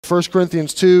1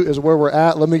 Corinthians 2 is where we're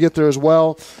at. Let me get there as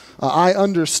well. I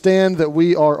understand that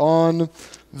we are on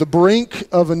the brink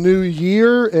of a new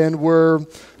year, and we're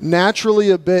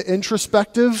naturally a bit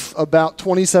introspective about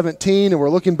 2017, and we're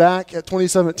looking back at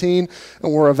 2017,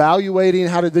 and we're evaluating,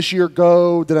 how did this year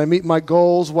go? Did I meet my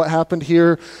goals? What happened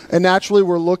here? And naturally,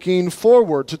 we're looking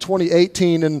forward to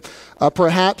 2018, and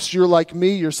perhaps you're like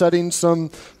me, you're setting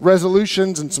some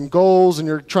resolutions and some goals, and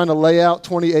you're trying to lay out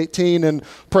 2018, and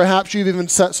perhaps you've even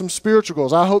set some spiritual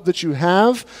goals. I hope that you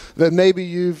have, that maybe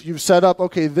you've set up,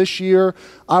 okay, this year,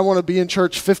 I want to be in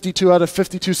church 52 out of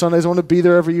 52 Sundays. I want to be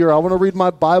there every year. I want to read my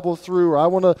Bible through, or I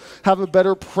want to have a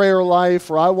better prayer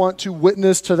life, or I want to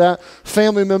witness to that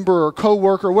family member or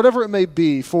coworker, whatever it may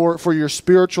be for your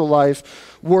spiritual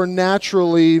life. We're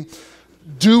naturally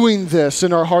doing this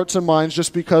in our hearts and minds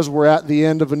just because we're at the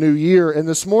end of a new year. And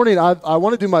this morning, I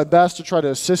want to do my best to try to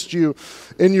assist you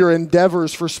in your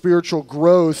endeavors for spiritual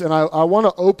growth. And I want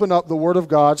to open up the Word of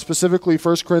God, specifically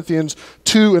 1 Corinthians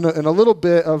 2 and a little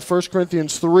bit of 1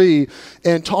 Corinthians 3,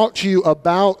 and talk to you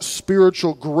about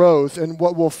spiritual growth. And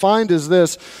what we'll find is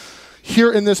this.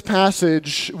 Here in this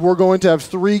passage, we're going to have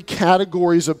three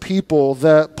categories of people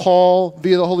that Paul,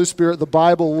 via the Holy Spirit, the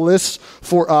Bible lists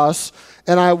for us.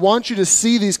 And I want you to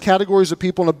see these categories of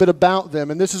people and a bit about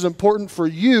them. And this is important for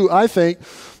you, I think,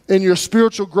 in your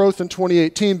spiritual growth in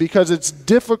 2018, because it's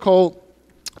difficult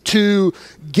to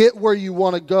get where you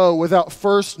want to go without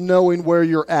first knowing where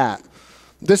you're at.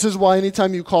 This is why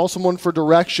anytime you call someone for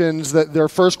directions, that their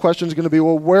first question is going to be,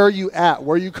 well, where are you at?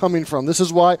 Where are you coming from? This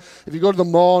is why if you go to the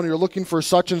mall and you're looking for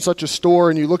such and such a store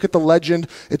and you look at the legend,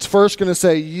 it's first going to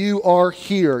say, you are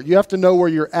here. You have to know where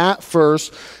you're at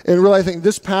first. And really, I think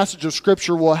this passage of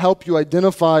Scripture will help you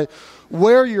identify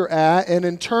where you're at, and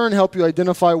in turn help you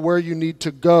identify where you need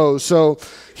to go. So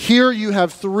here you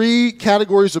have three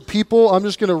categories of people. I'm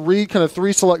just going to read kind of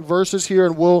three select verses here,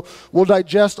 and we'll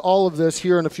digest all of this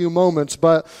here in a few moments.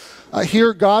 But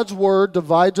here God's Word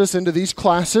divides us into these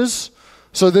classes.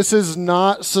 So this is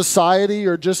not society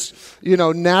or just,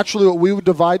 naturally what we would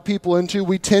divide people into.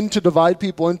 We tend to divide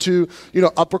people into,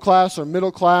 upper class or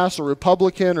middle class or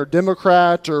Republican or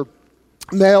Democrat or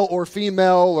male or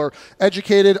female or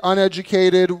educated,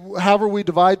 uneducated, however we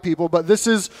divide people. But this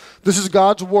is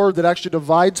God's Word that actually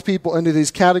divides people into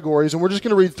these categories. And we're just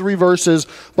going to read three verses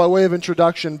by way of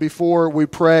introduction before we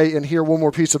pray and hear one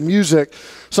more piece of music.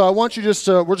 So I want you we're just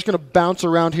going to bounce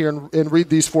around here and read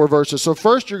these four verses. So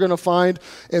first you're going to find,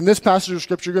 in this passage of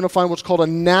Scripture, you're going to find what's called a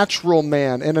natural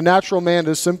man. And a natural man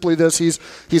is simply this,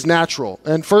 he's natural.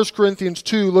 And 1 Corinthians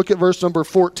 2, look at verse number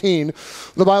 14.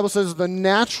 The Bible says, the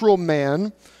natural man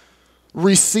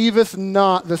receiveth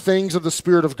not the things of the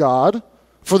Spirit of God,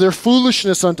 for their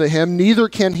foolishness unto him, neither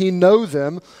can he know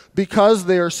them, because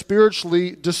they are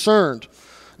spiritually discerned.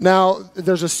 Now,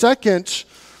 there's a second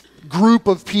group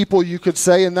of people, you could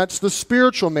say, and that's the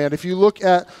spiritual man. If you look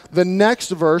at the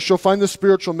next verse, you'll find the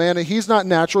spiritual man, and he's not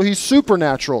natural, he's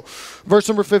supernatural. Verse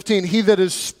number 15, he that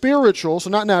is spiritual, so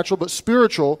not natural, but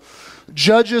spiritual,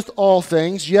 judgeth all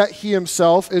things, yet he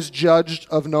himself is judged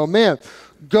of no man.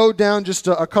 Go down just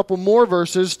a couple more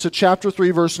verses to chapter 3,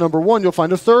 verse number 1. You'll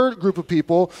find a third group of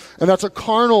people, and that's a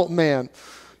carnal man.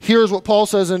 Here's what Paul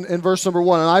says in verse number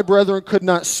 1. And I, brethren, could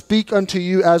not speak unto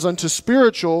you as unto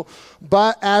spiritual,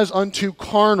 but as unto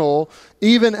carnal,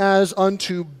 even as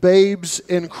unto babes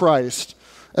in Christ.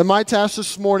 And my task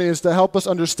this morning is to help us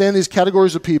understand these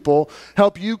categories of people,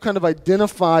 help you kind of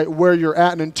identify where you're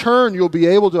at, and in turn, you'll be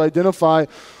able to identify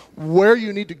where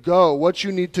you need to go, what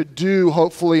you need to do,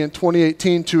 hopefully, in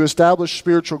 2018 to establish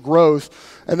spiritual growth.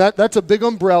 And that's a big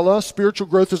umbrella. Spiritual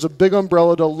growth is a big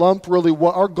umbrella to lump really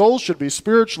what our goals should be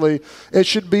spiritually. It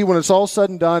should be, when it's all said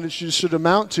and done, it should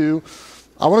amount to,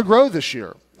 I want to grow this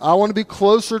year. I want to be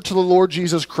closer to the Lord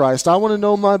Jesus Christ. I want to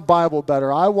know my Bible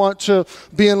better. I want to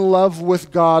be in love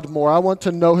with God more. I want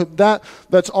to know Him.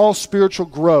 That's all spiritual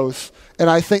growth. And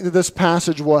I think that this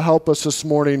passage will help us this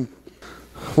morning.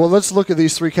 Well, let's look at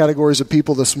these three categories of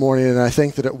people this morning, and I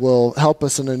think that it will help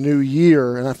us in a new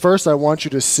year. And at first, I want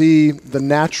you to see the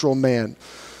natural man.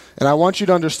 And I want you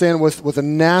to understand with a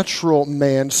natural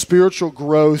man, spiritual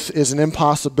growth is an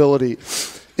impossibility.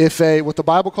 What the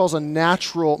Bible calls a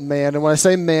natural man, and when I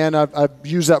say man, I've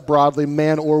used that broadly,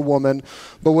 man or woman,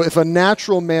 but if a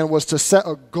natural man was to set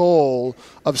a goal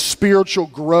of spiritual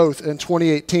growth in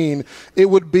 2018, it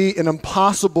would be an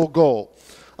impossible goal.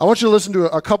 I want you to listen to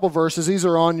a couple verses. These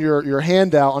are on your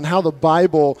handout on how the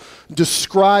Bible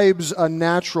describes a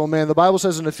natural man. The Bible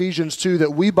says in Ephesians 2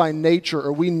 that we by nature,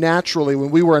 or we naturally, when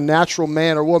we were a natural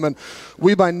man or woman,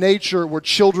 we by nature were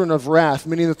children of wrath,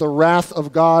 meaning that the wrath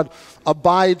of God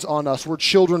abides on us. We're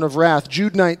children of wrath.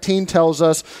 Jude 19 tells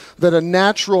us that a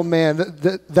natural man,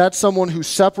 that's someone who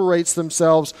separates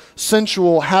themselves,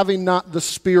 sensual, having not the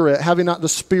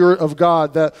Spirit of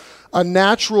God. That a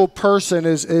natural person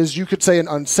is, you could say, an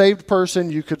unsaved person.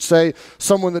 You could say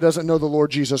someone that doesn't know the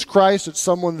Lord Jesus Christ. It's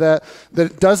someone that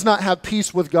does not have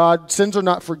peace with God. Sins are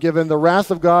not forgiven. The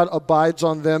wrath of God abides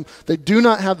on them. They do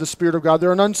not have the Spirit of God.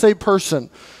 They're an unsaved person.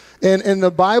 And the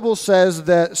Bible says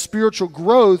that spiritual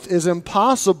growth is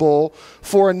impossible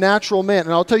for a natural man.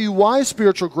 And I'll tell you why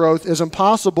spiritual growth is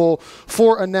impossible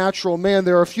for a natural man.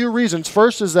 There are a few reasons.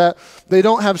 First is that they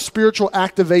don't have spiritual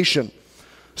activation.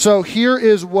 So here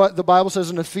is what the Bible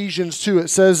says in Ephesians 2. It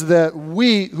says that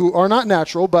we, who are not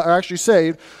natural but are actually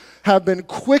saved, have been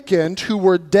quickened, who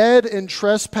were dead in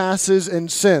trespasses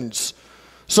and sins.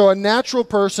 So a natural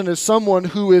person is someone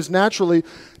who is naturally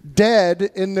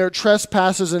dead in their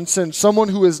trespasses and sins, someone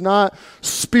who is not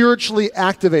spiritually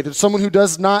activated, someone who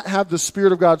does not have the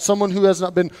Spirit of God, someone who has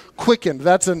not been quickened.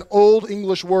 That's an old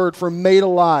English word for made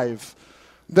alive.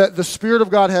 That the Spirit of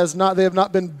God they have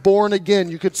not been born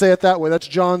again. You could say it that way. That's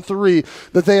John 3.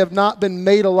 That they have not been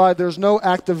made alive. There's no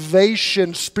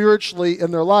activation spiritually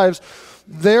in their lives,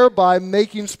 thereby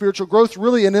making spiritual growth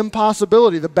really an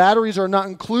impossibility. The batteries are not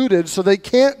included, so they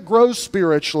can't grow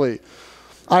spiritually.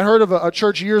 I heard of a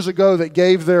church years ago that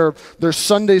gave their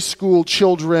Sunday school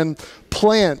children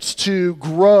plants to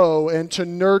grow and to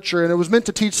nurture, and it was meant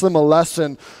to teach them a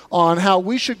lesson on how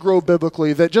we should grow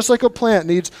biblically, that just like a plant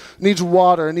needs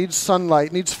water, needs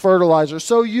sunlight, needs fertilizer,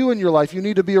 so you in your life, you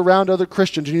need to be around other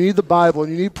Christians, you need the Bible,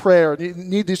 and you need prayer, and you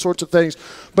need these sorts of things.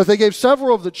 But they gave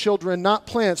several of the children not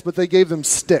plants, but they gave them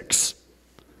sticks.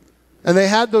 And they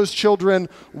had those children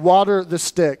water the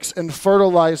sticks and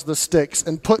fertilize the sticks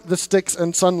and put the sticks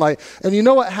in sunlight. And you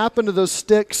know what happened to those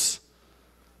sticks?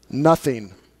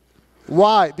 Nothing.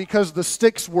 Why? Because the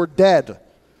sticks were dead.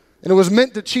 And it was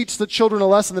meant to teach the children a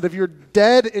lesson that if you're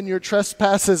dead in your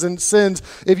trespasses and sins,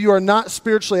 if you are not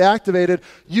spiritually activated,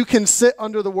 you can sit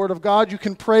under the Word of God, you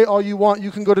can pray all you want,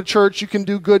 you can go to church, you can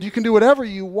do good, you can do whatever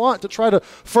you want to try to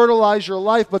fertilize your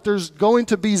life, but there's going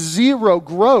to be zero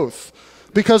growth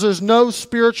because there's no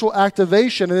spiritual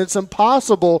activation, and it's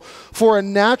impossible for a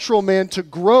natural man to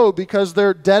grow because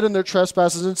they're dead in their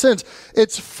trespasses and sins.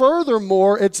 It's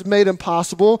made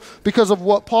impossible because of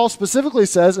what Paul specifically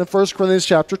says in 1 Corinthians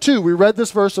chapter 2. We read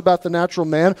this verse about the natural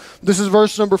man. This is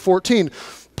verse number 14.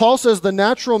 Paul says, "The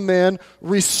natural man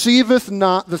receiveth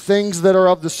not the things that are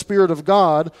of the Spirit of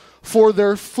God, for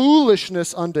their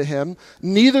foolishness unto him,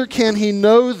 neither can he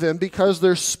know them because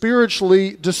they're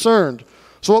spiritually discerned."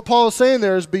 So what Paul is saying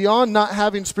there is beyond not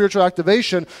having spiritual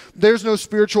activation, there's no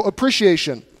spiritual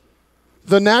appreciation.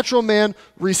 The natural man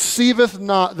receiveth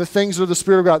not the things of the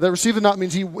Spirit of God. That receiveth not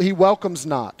means he welcomes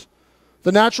not.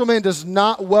 The natural man does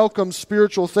not welcome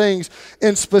spiritual things,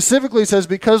 and specifically says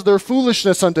because they're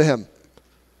foolishness unto him.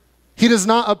 She does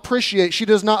not appreciate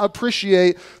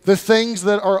the things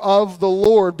that are of the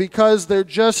Lord because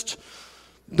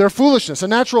they're foolishness. A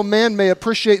natural man may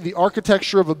appreciate the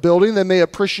architecture of a building. They may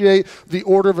appreciate the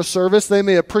order of a service. They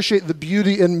may appreciate the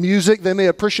beauty in music. They may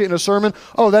appreciate in a sermon,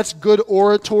 oh, that's good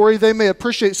oratory. They may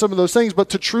appreciate some of those things, but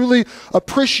to truly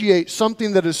appreciate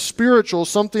something that is spiritual,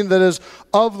 something that is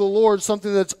of the Lord,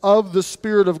 something that's of the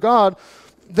Spirit of God,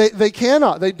 they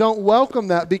cannot. They don't welcome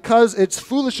that because it's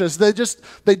foolishness.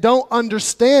 They don't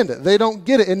understand it. They don't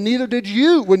get it. And neither did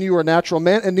you when you were a natural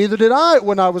man, and neither did I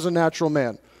when I was a natural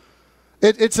man.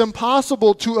 It's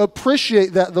impossible to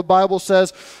appreciate that, the Bible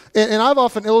says. And I've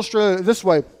often illustrated it this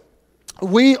way.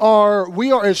 We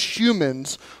are as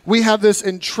humans, we have this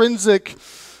intrinsic,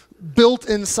 built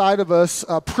inside of us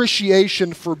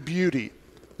appreciation for beauty.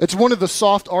 It's one of the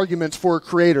soft arguments for a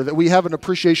creator, that we have an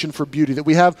appreciation for beauty, that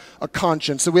we have a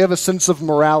conscience, that we have a sense of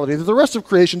morality, that the rest of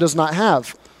creation does not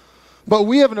have. But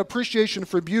we have an appreciation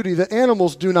for beauty that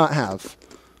animals do not have.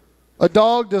 A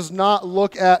dog does not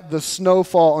look at the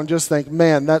snowfall and just think,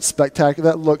 man, that's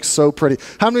spectacular. That looks so pretty.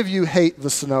 How many of you hate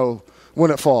the snow when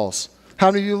it falls?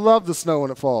 How many of you love the snow when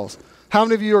it falls? How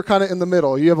many of you are kind of in the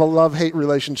middle? You have a love-hate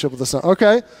relationship with the snow.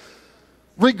 Okay.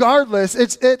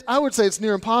 Regardless, I would say it's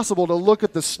near impossible to look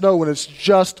at the snow when it's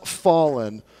just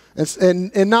fallen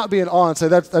and not be in awe and say,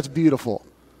 that's beautiful.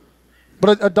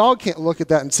 But a dog can't look at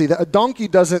that and see that. A donkey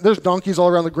doesn't. There's donkeys all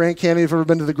around the Grand Canyon. If you've ever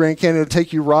been to the Grand Canyon to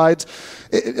take you rides,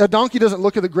 a donkey doesn't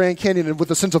look at the Grand Canyon with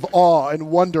a sense of awe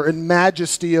and wonder and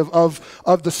majesty of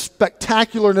the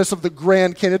spectacularness of the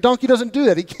Grand Canyon. A donkey doesn't do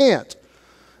that. He can't.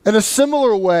 In a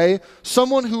similar way,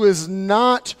 someone who is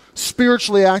not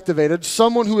spiritually activated,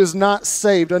 someone who is not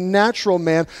saved, a natural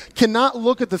man, cannot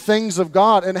look at the things of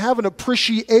God and have an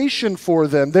appreciation for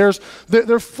them. There's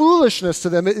foolishness to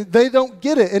them. They don't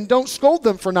get it, and don't scold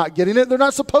them for not getting it. They're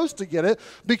not supposed to get it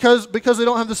because they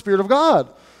don't have the Spirit of God.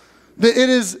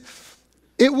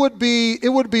 It would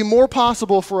be more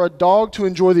possible for a dog to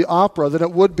enjoy the opera than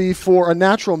it would be for a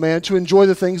natural man to enjoy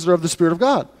the things that are of the Spirit of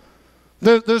God.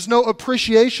 There's no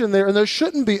appreciation there, and there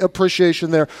shouldn't be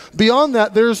appreciation there. Beyond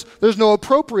that, there's no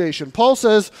appropriation. Paul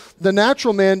says the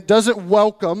natural man doesn't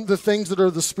welcome the things that are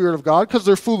of the Spirit of God because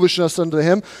they're foolishness unto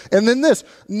him. And then this,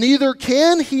 neither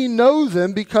can he know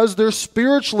them because they're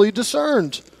spiritually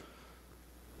discerned.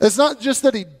 It's not just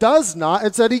that he does not,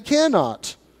 it's that he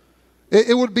cannot.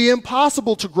 It would be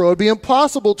impossible to grow. It would be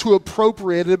impossible to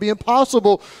appropriate it. It would be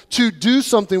impossible to do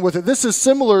something with it. This is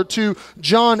similar to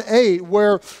John 8,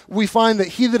 where we find that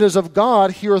he that is of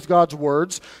God heareth God's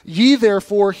words. Ye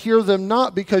therefore hear them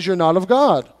not, because you're not of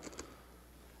God.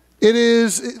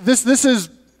 This is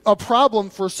a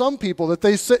problem for some people, that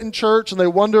they sit in church and they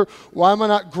wonder, why am I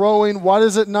not growing? Why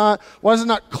does it not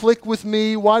click with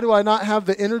me? Why do I not have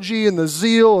the energy and the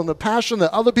zeal and the passion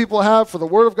that other people have for the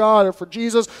Word of God or for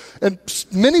Jesus? And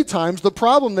many times the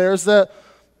problem there is that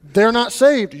they're not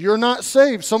saved. You're not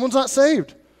saved. Someone's not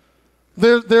saved.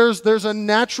 There's a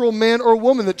natural man or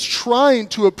woman that's trying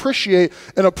to appreciate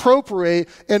and appropriate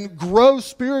and grow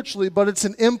spiritually, but it's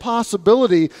an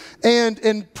impossibility.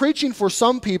 And preaching for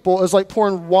some people is like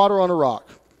pouring water on a rock.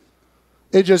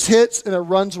 It just hits and it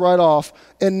runs right off.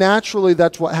 And naturally,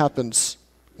 that's what happens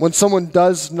when someone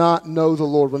does not know the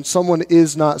Lord, when someone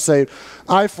is not saved.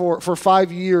 For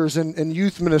 5 years in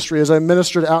youth ministry, as I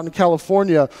ministered out in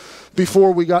California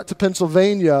before we got to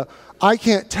Pennsylvania, I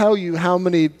can't tell you how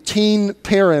many teen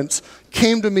parents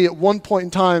came to me at one point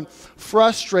in time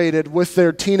frustrated with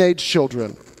their teenage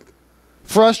children.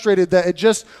 Frustrated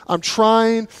that I'm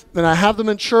trying, and I have them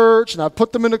in church, and I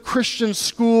put them in a Christian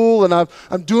school, and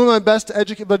I'm doing my best to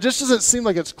educate, but it just doesn't seem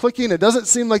like it's clicking. It doesn't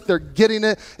seem like they're getting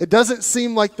it. It doesn't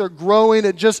seem like they're growing.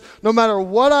 No matter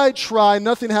what I try,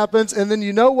 nothing happens. And then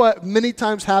you know what many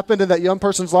times happened in that young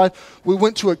person's life? We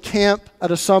went to a camp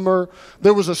at a summer.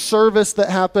 There was a service that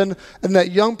happened, and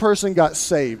that young person got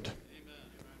saved.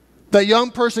 That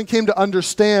young person came to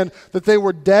understand that they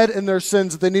were dead in their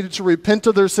sins, that they needed to repent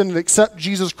of their sin and accept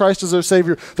Jesus Christ as their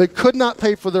Savior. They could not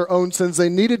pay for their own sins. They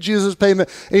needed Jesus' payment.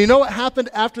 And you know what happened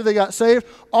after they got saved?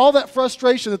 All that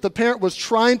frustration that the parent was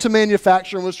trying to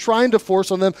manufacture and was trying to force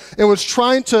on them and was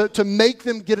trying to make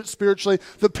them get it spiritually,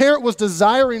 the parent was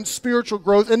desiring spiritual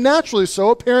growth, and naturally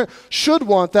so. A parent should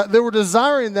want that. They were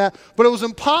desiring that, but it was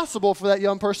impossible for that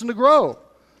young person to grow.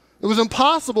 It was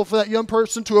impossible for that young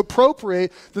person to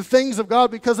appropriate the things of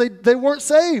God because they weren't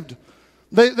saved.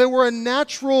 They were a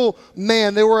natural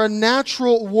man. They were a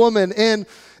natural woman. And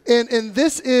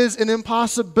this is an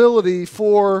impossibility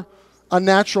for a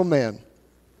natural man.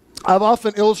 I've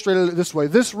often illustrated it this way.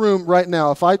 This room right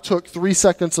now, if I took 3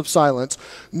 seconds of silence,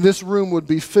 this room would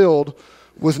be filled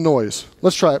with noise.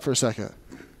 Let's try it for a second.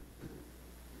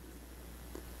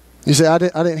 You say, I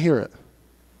didn't hear it.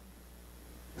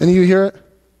 And you hear it?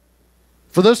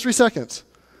 For those 3 seconds,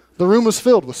 the room was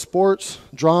filled with sports,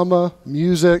 drama,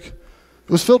 music. It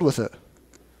was filled with it.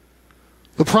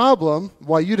 The problem,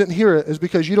 why you didn't hear it, is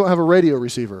because you don't have a radio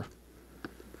receiver.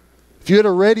 If you had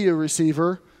a radio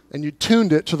receiver and you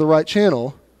tuned it to the right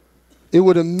channel, it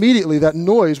would immediately, that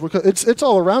noise, it's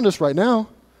all around us right now.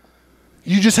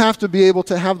 You just have to be able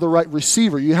to have the right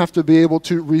receiver. You have to be able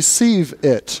to receive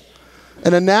it.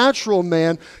 And a natural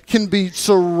man can be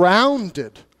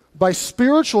surrounded by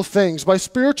spiritual things, by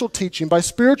spiritual teaching, by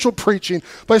spiritual preaching,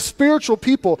 by spiritual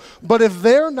people. But if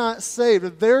they're not saved,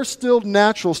 if they're still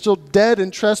natural, still dead in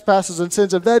trespasses and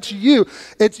sins, if that's you,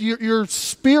 it's your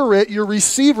spirit, your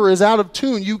receiver is out of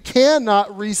tune. You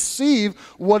cannot receive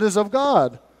what is of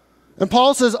God. And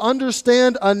Paul says,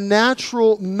 understand a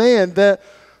natural man, that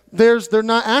they're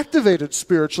not activated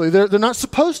spiritually. They're not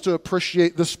supposed to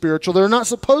appreciate the spiritual. They're not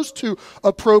supposed to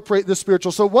appropriate the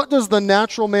spiritual. So what does the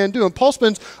natural man do? And Paul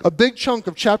spends a big chunk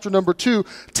of chapter number 2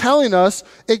 telling us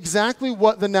exactly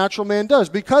what the natural man does.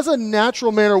 Because a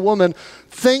natural man or woman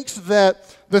thinks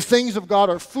that the things of God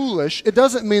are foolish, it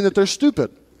doesn't mean that they're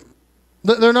stupid.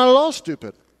 They're not at all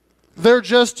stupid. They're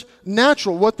just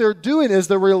natural. What they're doing is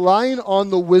they're relying on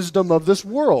the wisdom of this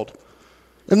world.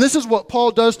 And this is what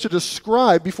Paul does to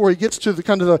describe, before he gets to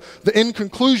the end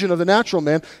conclusion of the natural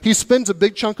man. He spends a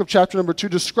big chunk of chapter number 2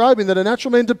 describing that a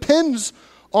natural man depends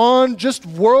on just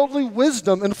worldly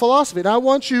wisdom and philosophy. And I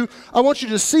want you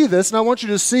to see this, and I want you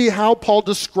to see how Paul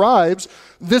describes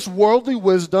this worldly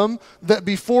wisdom that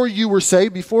before you were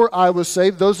saved, before I was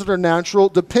saved, those that are natural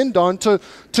depend on to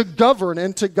govern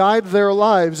and to guide their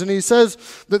lives. And he says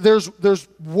that there's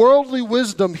worldly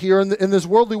wisdom here, and this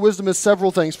worldly wisdom is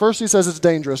several things. First, he says it's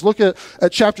dangerous. Look at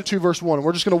chapter 2, verse 1, and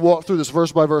we're just going to walk through this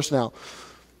verse by verse now.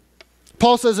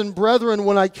 Paul says, "And brethren,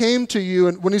 when I came to you,"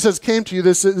 and when he says came to you,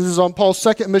 this is on Paul's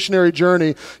second missionary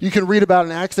journey. You can read about it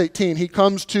in Acts 18. He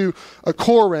comes to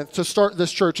Corinth to start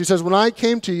this church. He says, "When I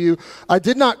came to you, I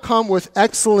did not come with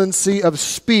excellency of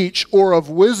speech or of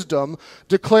wisdom,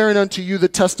 declaring unto you the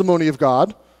testimony of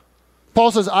God." Paul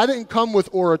says, I didn't come with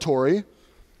oratory.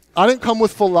 I didn't come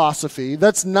with philosophy.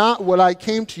 That's not what I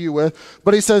came to you with.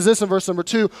 But he says this in verse number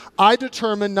 2, "I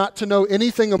determined not to know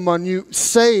anything among you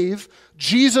save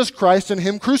Jesus Christ and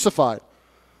him crucified."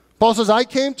 Paul says, I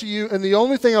came to you, and the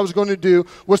only thing I was going to do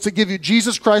was to give you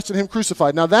Jesus Christ and him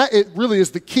crucified. Now that it really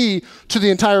is the key to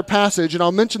the entire passage, and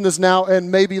I'll mention this now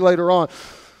and maybe later on.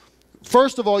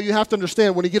 First of all, you have to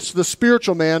understand when he gets to the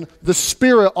spiritual man, the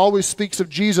Spirit always speaks of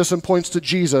Jesus and points to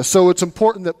Jesus. So it's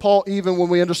important that Paul, even when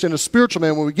we understand a spiritual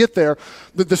man, when we get there,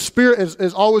 that the Spirit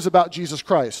is always about Jesus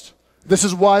Christ. This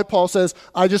is why Paul says,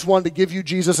 I just wanted to give you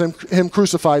Jesus and him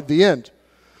crucified, the end.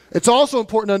 It's also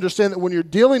important to understand that when you're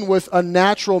dealing with a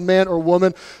natural man or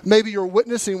woman, maybe you're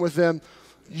witnessing with them,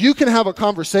 you can have a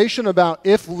conversation about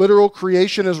if literal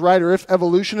creation is right or if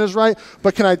evolution is right,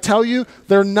 but can I tell you,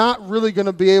 they're not really going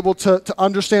to be able to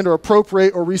understand or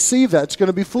appropriate or receive that. It's going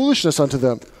to be foolishness unto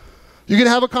them. You can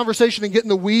have a conversation and get in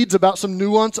the weeds about some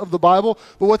nuance of the Bible,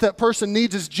 but what that person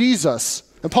needs is Jesus.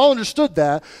 And Paul understood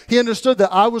that. He understood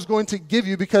that I was going to give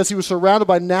you, because he was surrounded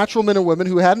by natural men and women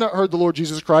who had not heard the Lord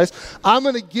Jesus Christ, I'm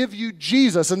going to give you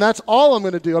Jesus, and that's all I'm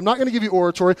going to do. I'm not going to give you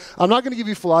oratory. I'm not going to give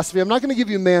you philosophy. I'm not going to give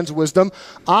you man's wisdom.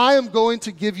 I am going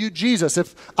to give you Jesus.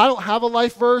 If I don't have a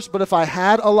life verse, but if I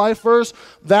had a life verse,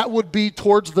 that would be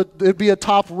it'd be a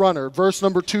top runner. Verse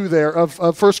number 2 there of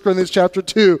 1 Corinthians chapter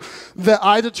 2, that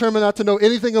I determined not to know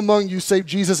anything among you save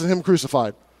Jesus and him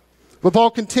crucified. But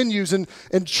Paul continues and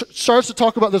starts to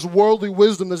talk about this worldly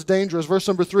wisdom that's dangerous. Verse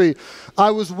number 3, I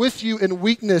was with you in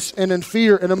weakness and in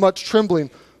fear and in much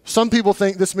trembling. Some people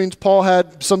think this means Paul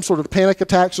had some sort of panic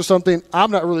attacks or something.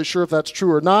 I'm not really sure if that's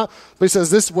true or not. But he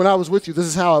says, this, when I was with you, this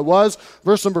is how I was.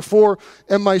 Verse number 4,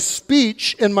 and my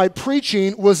speech and my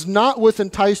preaching was not with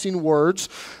enticing words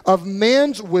of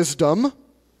man's wisdom,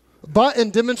 but in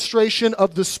demonstration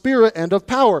of the Spirit and of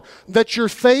power, that your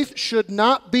faith should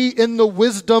not be in the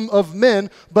wisdom of men,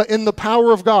 but in the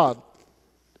power of God.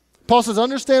 Paul says,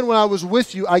 understand when I was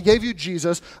with you, I gave you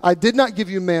Jesus. I did not give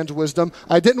you man's wisdom.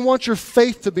 I didn't want your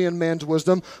faith to be in man's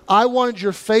wisdom. I wanted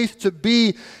your faith to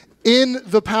be in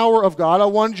the power of God. I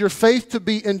wanted your faith to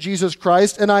be in Jesus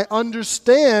Christ. And I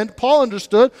understand, Paul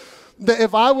understood, that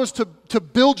if I was to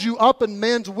build you up in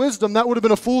man's wisdom, that would have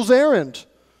been a fool's errand.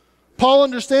 Paul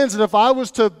understands that if I was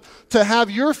to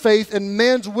have your faith in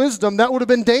man's wisdom, that would have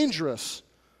been dangerous.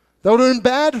 That would have been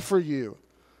bad for you.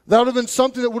 That would have been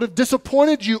something that would have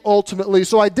disappointed you ultimately.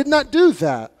 So I did not do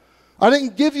that. I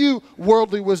didn't give you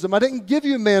worldly wisdom. I didn't give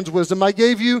you man's wisdom. I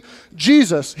gave you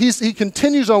Jesus. He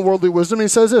continues on worldly wisdom. And he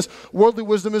says this, worldly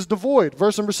wisdom is devoid.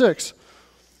 Verse number 6.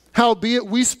 Howbeit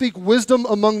we speak wisdom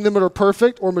among them that are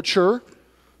perfect or mature.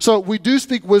 So we do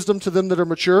speak wisdom to them that are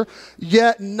mature,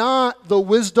 yet not the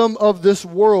wisdom of this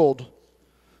world,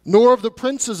 nor of the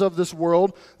princes of this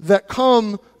world that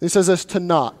come, he says this, to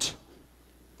naught,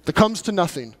 that comes to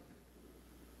nothing.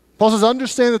 Paul says,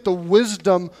 understand that the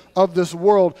wisdom of this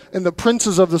world and the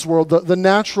princes of this world, the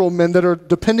natural men that are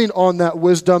depending on that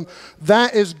wisdom,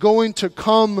 that is going to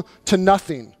come to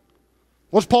nothing.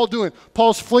 What's Paul doing?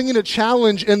 Paul's flinging a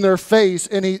challenge in their face,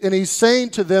 and he's saying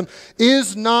to them,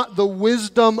 is not the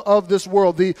wisdom of this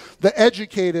world, the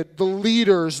educated, the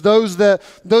leaders, those that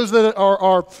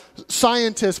are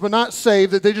scientists but not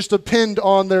saved, that they just depend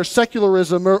on their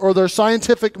secularism or their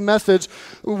scientific methods.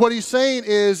 What he's saying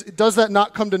is, does that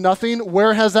not come to nothing?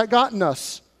 Where has that gotten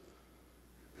us?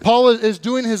 Paul is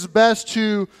doing his best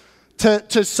to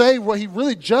say what he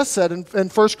really just said in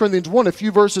 1 Corinthians 1, a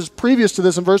few verses previous to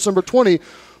this, in verse number 20.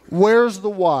 Where's the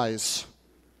wise?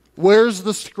 Where's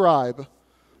the scribe?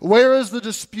 Where is the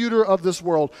disputer of this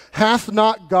world? Hath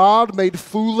not God made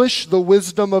foolish the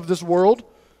wisdom of this world?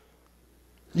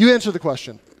 You answer the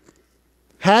question.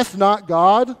 Hath not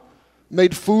God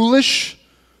made foolish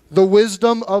the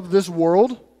wisdom of this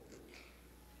world?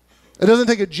 It doesn't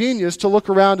take a genius to look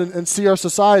around and see our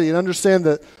society and understand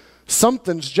that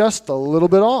something's just a little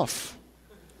bit off.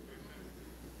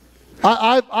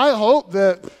 I hope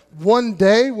that one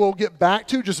day we'll get back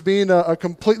to just being a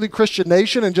completely Christian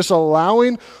nation and just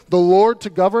allowing the Lord to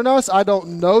govern us. I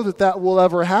don't know that will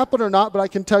ever happen or not, but I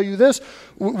can tell you this.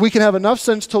 We can have enough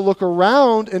sense to look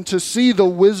around and to see the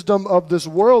wisdom of this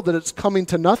world, that it's coming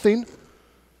to nothing.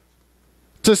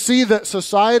 To see that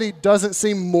society doesn't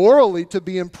seem morally to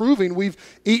be improving. We've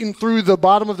eaten through the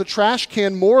bottom of the trash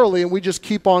can morally, and we just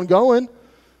keep on going.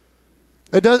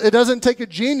 It doesn't take a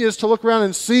genius to look around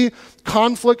and see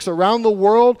conflicts around the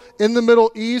world, in the Middle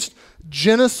East,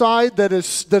 genocide that is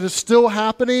still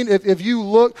happening. If you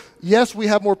look, yes, we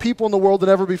have more people in the world than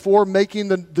ever before, making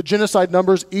the genocide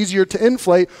numbers easier to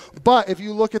inflate. But if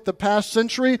you look at the past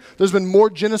century, there's been more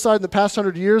genocide in the past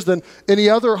 100 years than any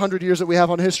other 100 years that we have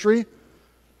on history.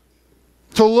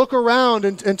 To look around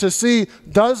and to see,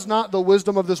 does not the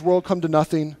wisdom of this world come to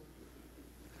nothing?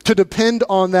 To depend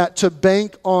on that, to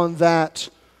bank on that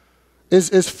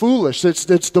is foolish.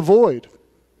 It's devoid.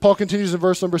 Paul continues in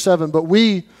verse number 7, but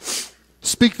we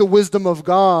speak the wisdom of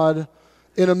God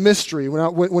in a mystery.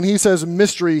 When he says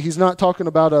mystery, he's not talking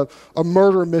about a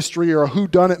murder mystery or a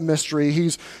whodunit mystery.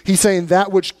 He's saying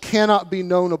that which cannot be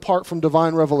known apart from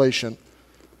divine revelation.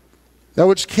 That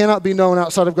which cannot be known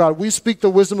outside of God. We speak the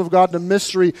wisdom of God in a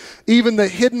mystery, even the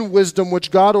hidden wisdom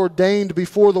which God ordained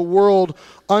before the world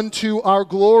unto our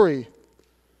glory.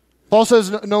 Paul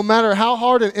says no matter how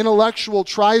hard an intellectual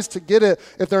tries to get it,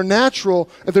 if they're natural,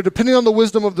 if they're depending on the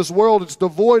wisdom of this world, it's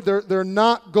devoid, they're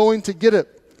not going to get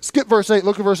it. Skip verse 8,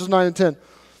 look at verses 9 and 10.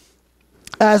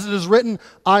 As it is written,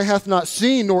 eye hath not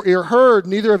seen, nor ear heard,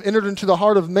 neither have entered into the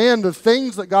heart of man the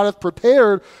things that God hath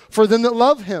prepared for them that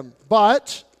love him.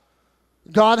 But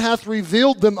God hath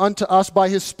revealed them unto us by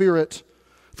his Spirit.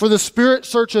 For the Spirit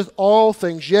searcheth all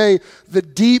things, yea, the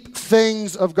deep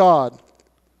things of God.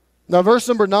 Now, verse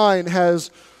number 9 has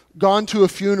gone to a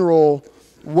funeral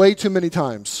way too many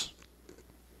times.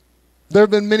 There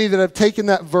have been many that have taken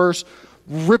that verse,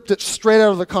 ripped it straight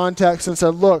out of the context and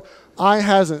said, look, eye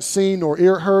hasn't seen, nor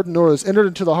ear heard, nor has entered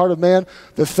into the heart of man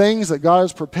the things that God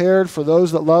has prepared for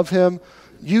those that love him.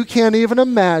 You can't even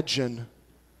imagine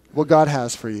what God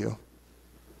has for you.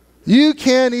 You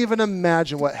can't even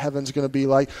imagine what heaven's going to be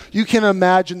like. You can't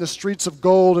imagine the streets of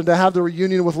gold and to have the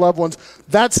reunion with loved ones.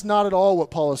 That's not at all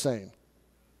what Paul is saying.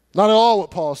 Not at all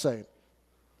what Paul is saying.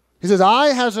 He says, eye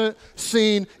hasn't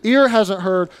seen, ear hasn't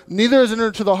heard, neither has entered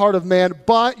into the heart of man,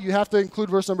 but, you have to include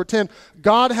verse number 10,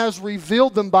 God has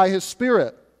revealed them by his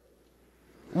Spirit.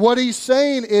 What he's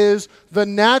saying is the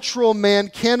natural man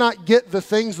cannot get the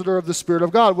things that are of the Spirit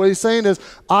of God. What he's saying is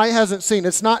eye hasn't seen.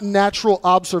 It's not natural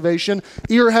observation.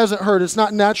 Ear hasn't heard. It's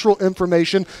not natural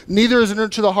information. Neither is it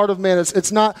entered to the heart of man.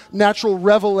 It's not natural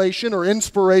revelation or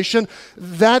inspiration.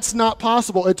 That's not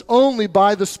possible. It's only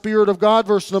by the Spirit of God,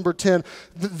 verse number 10.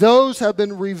 Those have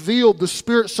been revealed. The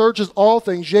Spirit searches all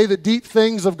things, yea, the deep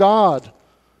things of God.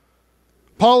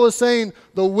 Paul is saying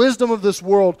the wisdom of this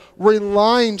world,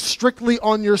 relying strictly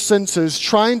on your senses,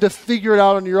 trying to figure it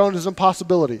out on your own, is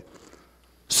impossibility.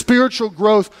 Spiritual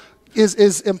growth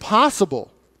is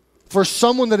impossible for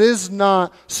someone that is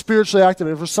not spiritually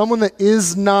active, for someone that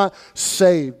is not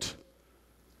saved.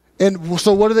 And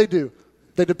so what do?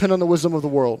 They depend on the wisdom of the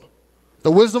world. The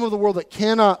wisdom of the world that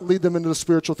cannot lead them into the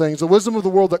spiritual things. The wisdom of the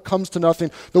world that comes to nothing.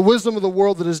 The wisdom of the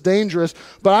world that is dangerous.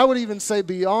 But I would even say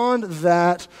beyond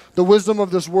that, the wisdom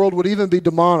of this world would even be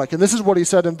demonic. And this is what he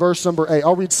said in verse number 8.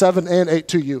 I'll read 7 and 8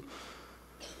 to you.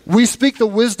 We speak the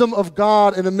wisdom of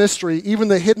God in a mystery, even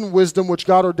the hidden wisdom which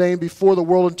God ordained before the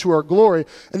world unto our glory.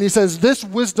 And he says, this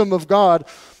wisdom of God,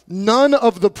 none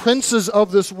of the princes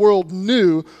of this world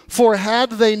knew, for had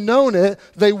they known it,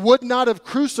 they would not have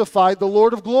crucified the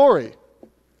Lord of glory.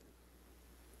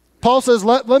 Paul says,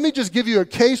 let me just give you a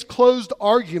case-closed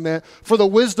argument for the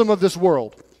wisdom of this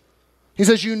world. He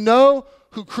says, you know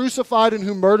who crucified and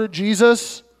who murdered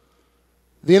Jesus?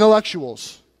 The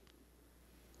intellectuals.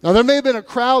 Now, there may have been a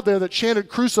crowd there that chanted,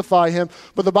 crucify him,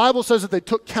 but the Bible says that they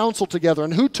took counsel together.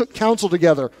 And who took counsel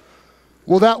together?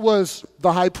 Well, that was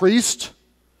the high priest.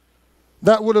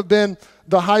 That would have been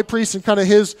the high priest and kind of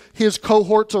his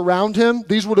cohorts around him.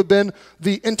 These would have been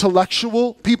the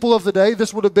intellectual people of the day.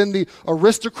 This would have been the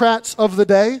aristocrats of the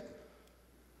day.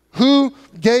 Who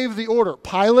gave the order?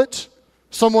 Pilate,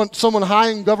 someone high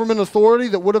in government authority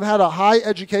that would have had a high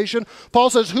education. Paul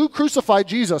says, who crucified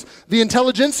Jesus? The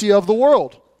intelligentsia of the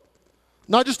world.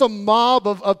 Not just a mob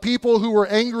of people who were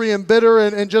angry and bitter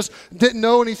and just didn't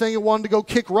know anything and wanted to go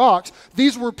kick rocks.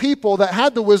 These were people that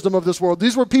had the wisdom of this world.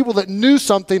 These were people that knew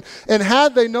something, and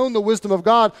had they known the wisdom of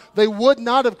God, they would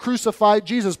not have crucified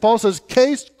Jesus. Paul says,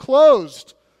 case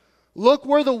closed. Look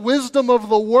where the wisdom of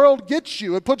the world gets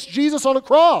you. It puts Jesus on a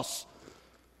cross.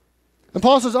 And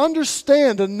Paul says,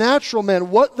 understand a natural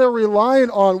man, what they're relying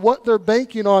on, what they're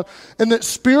banking on, and that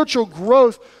spiritual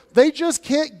growth, they just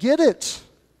can't get it.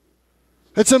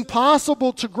 It's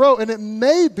impossible to grow. And it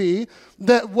may be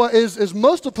that what is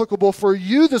most applicable for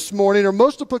you this morning, or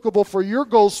most applicable for your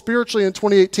goals spiritually in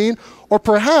 2018, or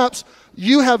perhaps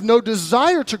you have no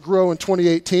desire to grow in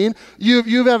 2018.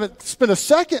 You haven't spent a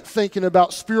second thinking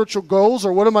about spiritual goals,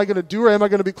 or what am I going to do, or am I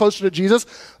going to be closer to Jesus?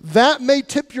 That may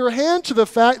tip your hand to the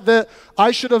fact that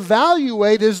I should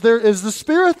evaluate, is the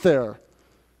Spirit there?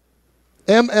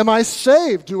 Am I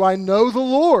saved? Do I know the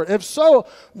Lord? If so,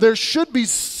 there should be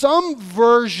some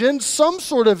version, some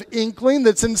sort of inkling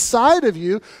that's inside of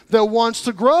you that wants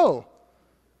to grow.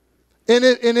 And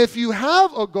if you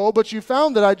have a goal, but you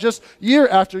found that I just, year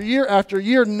after year after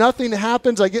year, nothing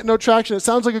happens, I get no traction, it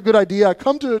sounds like a good idea, I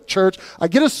come to a church, I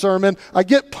get a sermon, I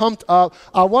get pumped up,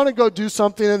 I want to go do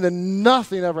something, and then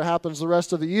nothing ever happens the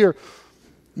rest of the year.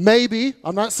 Maybe,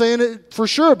 I'm not saying it for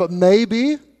sure, but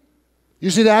maybe, you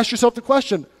just need to ask yourself the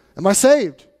question, am I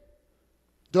saved?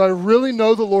 Do I really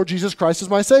know the Lord Jesus Christ as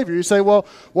my Savior? You say, well,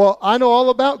 I know all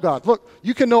about God. Look,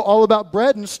 you can know all about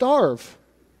bread and starve.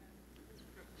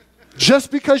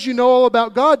 Just because you know all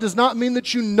about God does not mean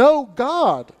that you know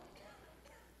God.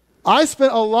 I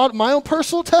spent my own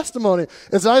personal testimony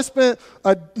is I spent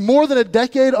more than a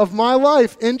decade of my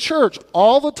life in church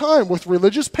all the time with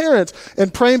religious parents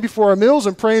and praying before our meals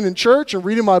and praying in church and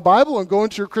reading my Bible and going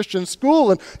to a Christian school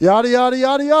and yada, yada,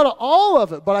 yada, yada, all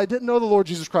of it. But I didn't know the Lord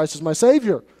Jesus Christ as my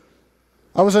Savior.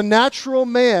 I was a natural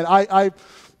man.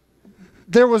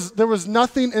 There was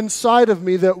nothing inside of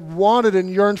me that wanted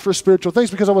and yearned for spiritual things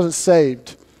because I wasn't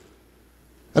saved.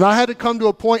 And I had to come to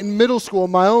a point in middle school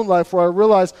in my own life where I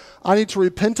realized I need to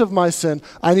repent of my sin.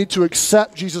 I need to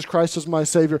accept Jesus Christ as my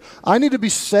Savior. I need to be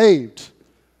saved.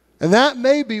 And that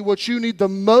may be what you need the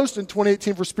most in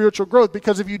 2018 for spiritual growth,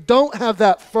 because if you don't have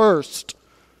that first,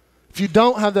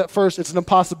 it's an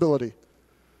impossibility.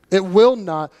 It will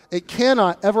not, it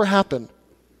cannot ever happen.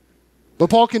 But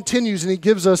Paul continues and he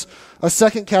gives us a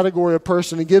second category of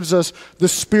person. He gives us the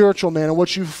spiritual man. And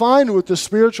what you find with the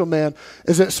spiritual man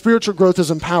is that spiritual growth is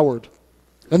empowered.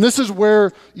 And this is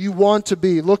where you want to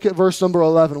be. Look at verse number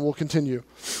 11. We'll continue.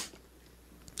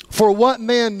 For what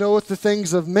man knoweth the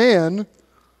things of man,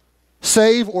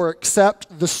 save or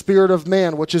except the spirit of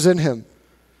man which is in him?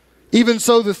 Even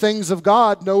so the things of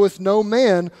God knoweth no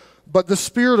man, but the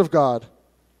Spirit of God.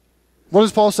 What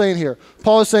is Paul saying here?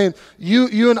 Paul is saying,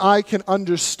 you and I can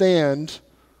understand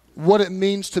what it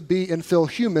means to be and feel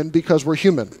human because we're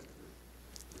human.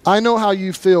 I know how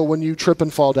you feel when you trip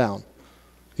and fall down.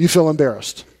 You feel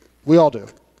embarrassed. We all do.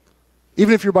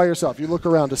 Even if you're by yourself, you look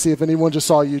around to see if anyone just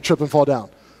saw you trip and fall down.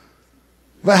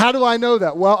 But how do I know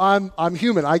that? Well, I'm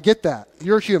human. I get that.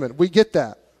 You're human. We get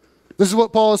that. This is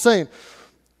what Paul is saying.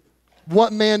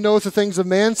 What man knoweth the things of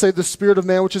man, save the spirit of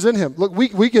man which is in him? Look,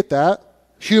 we get that.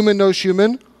 Human knows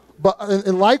human,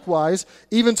 and likewise,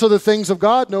 even so the things of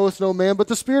God knoweth no man but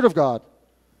the Spirit of God.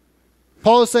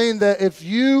 Paul is saying that if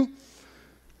you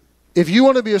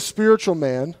want to be a spiritual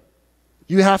man,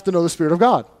 you have to know the Spirit of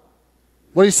God.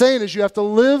 What he's saying is you have to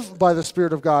live by the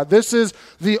Spirit of God. This is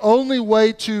the only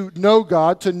way to know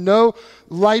God, to know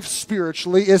life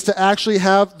spiritually, is to actually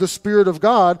have the Spirit of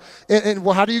God. And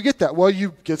well, how do you get that? Well,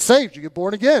 you get saved, you get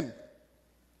born again.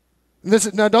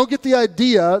 Now, don't get the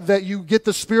idea that you get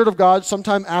the Spirit of God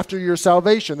sometime after your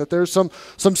salvation, that there's some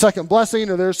second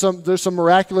blessing or there's some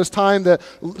miraculous time that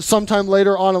sometime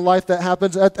later on in life that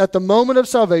happens. At the moment of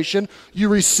salvation, you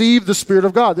receive the Spirit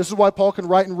of God. This is why Paul can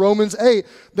write in Romans 8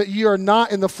 that ye are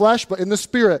not in the flesh but in the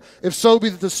Spirit, if so be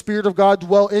that the Spirit of God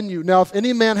dwell in you. Now, if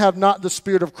any man have not the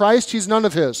Spirit of Christ, he's none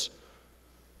of his.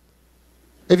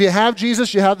 If you have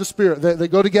Jesus, you have the Spirit. They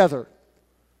go together.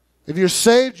 If you're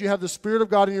saved, you have the Spirit of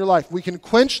God in your life. We can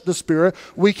quench the Spirit.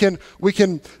 We can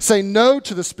say no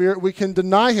to the Spirit. We can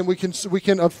deny Him. We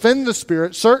can offend the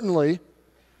Spirit, certainly.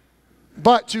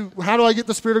 But how do I get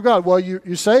the Spirit of God? Well,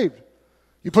 you're saved.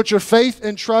 You put your faith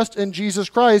and trust in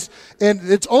Jesus Christ,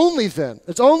 and it's only then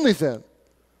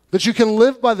that you can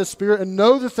live by the Spirit and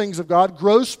know the things of God,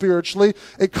 grow spiritually.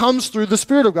 It comes through the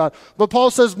Spirit of God. But Paul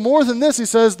says more than this. He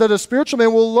says that a spiritual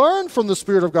man will learn from the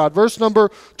Spirit of God. Verse number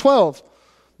 12.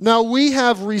 Now we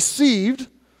have received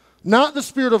not the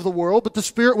spirit of the world, but the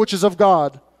Spirit which is of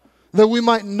God, that we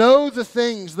might know the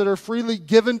things that are freely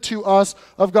given to us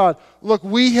of God. Look,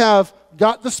 we have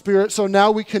got the Spirit, so now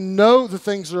we can know the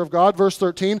things that are of God. Verse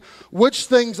 13, which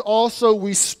things also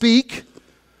we speak,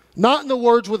 not in the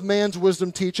words with man's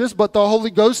wisdom teaches, but the Holy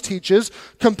Ghost teaches,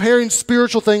 comparing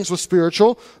spiritual things with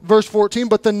spiritual. Verse 14,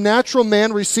 but the natural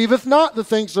man receiveth not the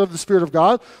things of the Spirit of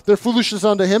God. They're foolishness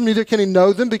unto him, neither can he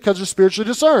know them because they're spiritually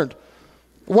discerned.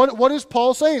 What is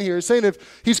Paul saying here? He's saying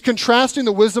if he's contrasting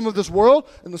the wisdom of this world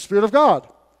and the Spirit of God.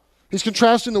 He's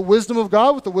contrasting the wisdom of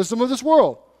God with the wisdom of this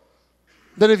world.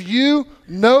 That if you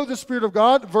know the Spirit of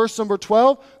God, verse number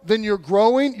 12, then you're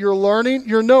growing, you're learning,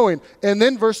 you're knowing. And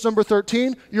then verse number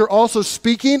 13, you're also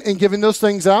speaking and giving those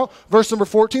things out. Verse number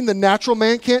 14, the natural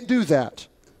man can't do that.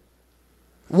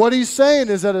 What he's saying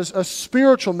is that a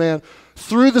spiritual man,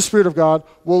 through the Spirit of God,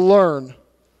 will learn,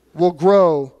 will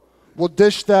grow, will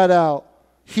dish that out.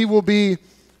 He will be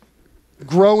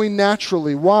growing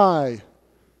naturally. Why?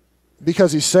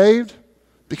 Because he's saved,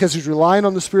 because he's relying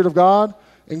on the Spirit of God,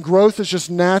 and growth is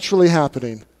just naturally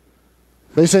happening.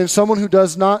 But he's saying someone who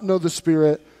does not know the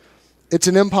Spirit, it's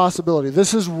an impossibility.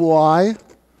 This is why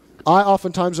I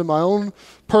oftentimes in my own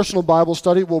personal Bible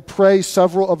study will pray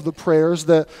several of the prayers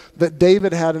that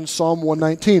David had in Psalm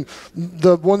 119.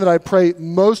 The one that I pray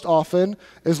most often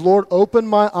is, Lord, open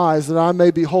my eyes that I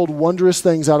may behold wondrous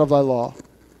things out of thy law.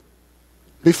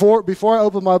 Before I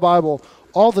open my Bible,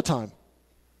 all the time,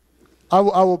 I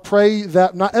will pray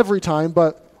that, not every time,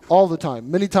 but all the time,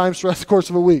 many times throughout the course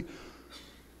of a week.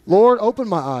 Lord, open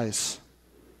my eyes,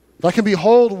 that I can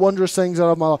behold wondrous things out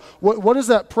of my life. What is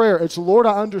that prayer? It's, Lord,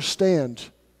 I understand.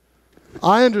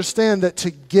 I understand that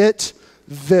to get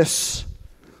this,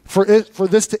 for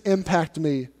this to impact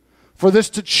me, for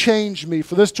this to change me,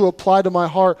 for this to apply to my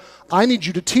heart, I need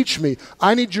you to teach me.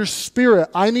 I need your Spirit.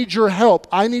 I need your help.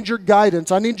 I need your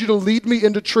guidance. I need you to lead me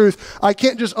into truth. I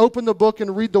can't just open the book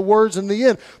and read the words in the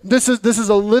end. This is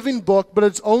a living book, but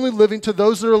it's only living to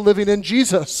those that are living in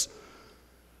Jesus.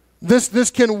 This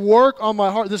can work on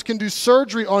my heart. This can do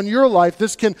surgery on your life.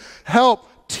 This can help,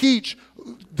 teach,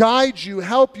 guide you,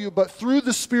 help you, but through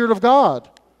the Spirit of God.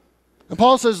 And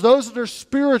Paul says those that are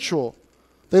spiritual,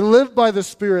 they live by the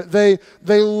Spirit. They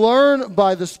learn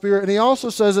by the Spirit. And he also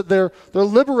says that they're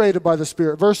liberated by the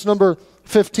Spirit. Verse number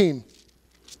 15.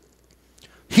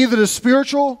 He that is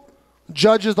spiritual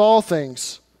judgeth all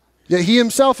things, yet he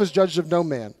himself is judged of no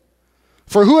man.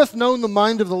 For who hath known the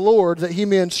mind of the Lord that he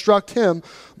may instruct him?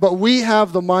 But we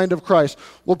have the mind of Christ.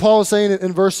 What Paul is saying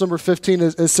in verse number 15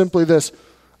 is simply this.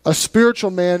 A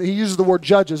spiritual man, he uses the word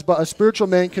judges, but a spiritual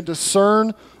man can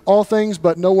discern all things,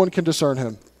 but no one can discern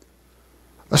him.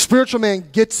 A spiritual man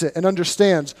gets it and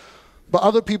understands, but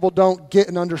other people don't get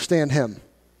and understand him.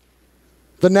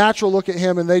 The natural look at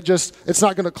him and it's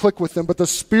not going to click with them, but the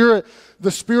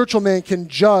spiritual man can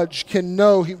judge, can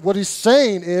know. What he's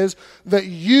saying is that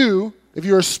you, if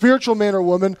you're a spiritual man or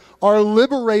woman, are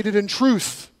liberated in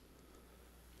truth.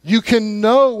 You can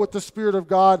know what the Spirit of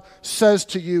God says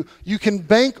to you. You can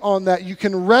bank on that. You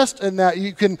can rest in that.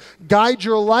 You can guide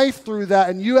your life through that.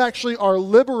 And you actually are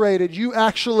liberated. You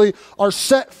actually are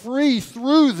set free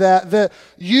through that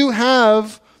you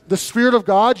have the Spirit of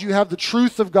God. You have the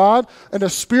truth of God. And a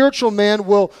spiritual man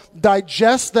will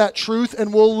digest that truth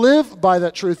and will live by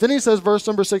that truth. Then he says, verse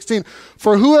number 16,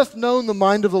 for who hath known the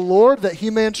mind of the Lord that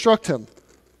he may instruct him?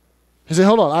 He said,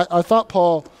 hold on. I thought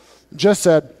Paul just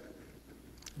said,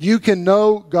 you can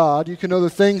know God, you can know the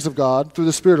things of God through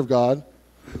the Spirit of God.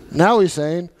 Now he's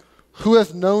saying, who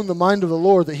hath known the mind of the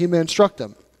Lord that he may instruct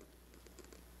him?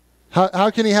 How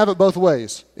can he have it both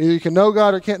ways? Either you can know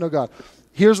God or can't know God.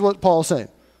 Here's what Paul is saying.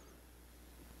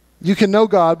 You can know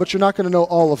God, but you're not going to know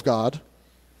all of God.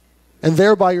 And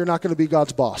thereby you're not going to be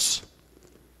God's boss.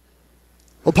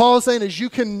 What Paul is saying is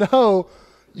you can know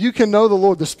the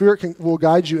Lord. The Spirit will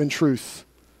guide you in truth.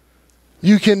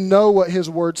 You can know what his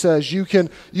word says. You can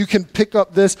pick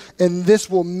up this, and this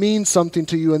will mean something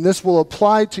to you, and this will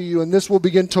apply to you, and this will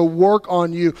begin to work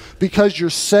on you because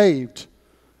you're saved.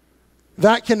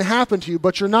 That can happen to you,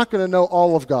 but you're not going to know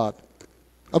all of God.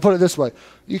 I'll put it this way.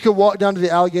 You could walk down to the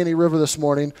Allegheny River this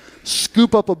morning,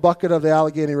 scoop up a bucket of the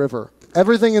Allegheny River.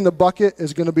 Everything in the bucket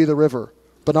is going to be the river,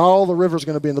 but not all the river is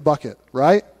going to be in the bucket,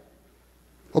 right?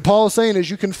 What Paul is saying is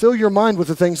you can fill your mind with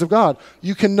the things of God.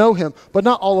 You can know him, but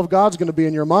not all of God's going to be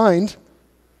in your mind.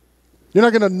 You're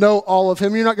not going to know all of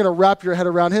him. You're not going to wrap your head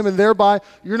around him, and thereby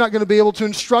you're not going to be able to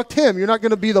instruct him. You're not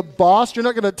going to be the boss. You're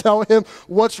not going to tell him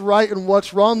what's right and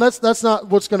what's wrong. That's not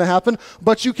what's going to happen.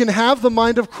 But you can have the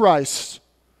mind of Christ.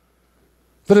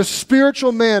 That a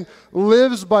spiritual man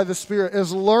lives by the Spirit,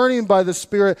 is learning by the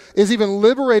Spirit, is even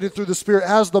liberated through the Spirit,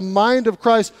 has the mind of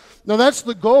Christ. Now that's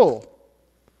the goal.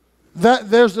 That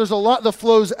there's a lot that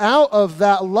flows out of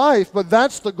that life, but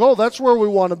that's the goal. That's where we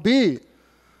want to be.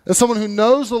 As someone who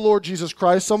knows the Lord Jesus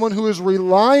Christ, someone who is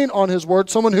relying on his word,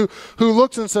 someone who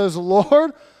looks and says,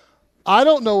 Lord, I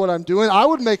don't know what I'm doing. I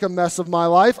would make a mess of my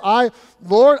life.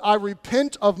 Lord, I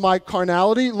repent of my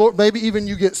carnality. Lord, maybe even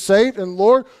you get saved, and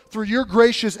Lord, through your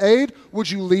gracious aid, would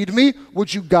you lead me?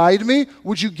 Would you guide me?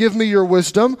 Would you give me your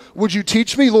wisdom? Would you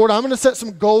teach me? Lord, I'm going to set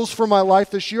some goals for my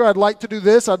life this year. I'd like to do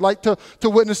this. I'd like to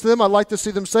witness to them. I'd like to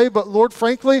see them saved. But Lord,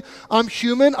 frankly, I'm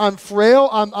human. I'm frail.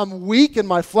 I'm weak in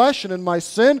my flesh and in my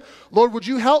sin. Lord, would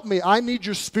you help me? I need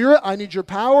your spirit. I need your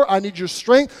power. I need your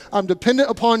strength. I'm dependent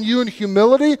upon you in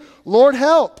humility. Lord,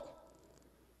 help.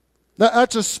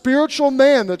 That's a spiritual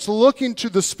man that's looking to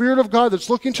the Spirit of God, that's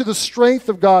looking to the strength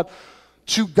of God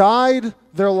to guide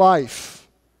their life,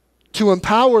 to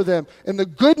empower them. And the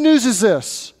good news is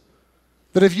this,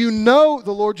 that if you know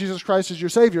the Lord Jesus Christ as your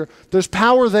Savior, there's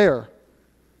power there.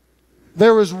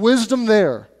 There is wisdom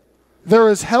there. There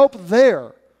is help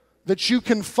there that you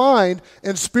can find,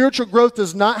 and spiritual growth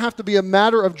does not have to be a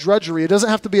matter of drudgery. It doesn't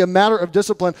have to be a matter of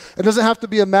discipline. It doesn't have to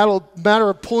be a matter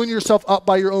of pulling yourself up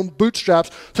by your own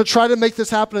bootstraps to try to make this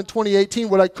happen in 2018,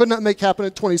 what I could not make happen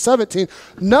in 2017.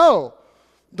 No.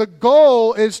 The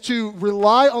goal is to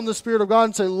rely on the Spirit of God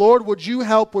and say, Lord, would you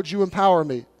help? Would you empower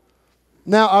me?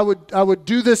 Now, I would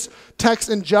do this text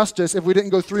injustice if we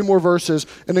didn't go 3 more verses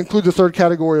and include the third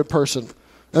category of person,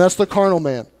 and that's the carnal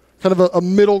man. Kind of a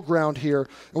middle ground here.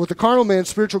 And with the carnal man,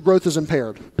 spiritual growth is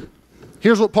impaired.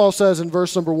 Here's what Paul says in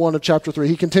verse number 1 of chapter 3.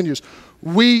 He continues,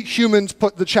 we humans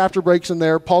put the chapter breaks in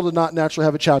there. Paul did not naturally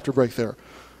have a chapter break there.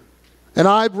 And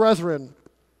I, brethren,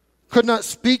 could not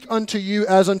speak unto you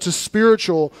as unto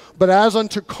spiritual, but as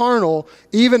unto carnal,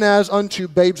 even as unto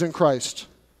babes in Christ.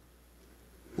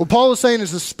 What Paul is saying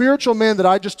is the spiritual man that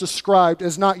I just described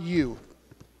is not you.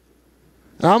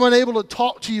 And I'm unable to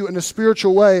talk to you in a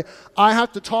spiritual way. I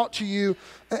have to talk to you.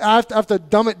 I have to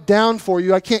dumb it down for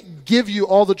you. I can't give you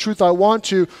all the truth I want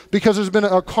to because there's been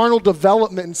a carnal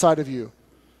development inside of you.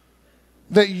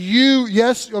 That you,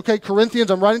 yes, okay,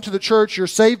 Corinthians, I'm writing to the church, you're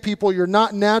saved people, you're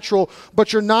not natural,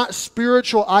 but you're not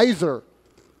spiritual either.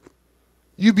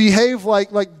 You behave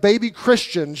like baby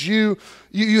Christians. You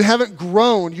haven't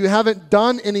grown. You haven't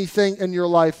done anything in your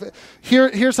life.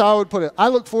 Here's how I would put it. I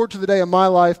look forward to the day in my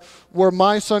life where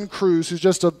my son Cruz, who's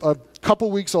just a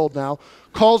couple weeks old now,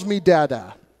 calls me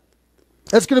Dada.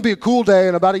 It's going to be a cool day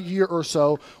in about a year or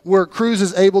so where Cruz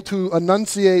is able to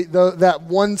enunciate that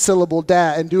one syllable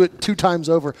da and do it 2 times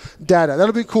over, Dada.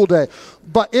 That'll be a cool day.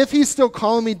 But if he's still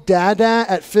calling me Dada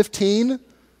at 15,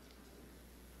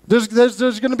 there's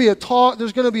going to be a talk,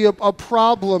 there's going to be a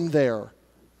problem there.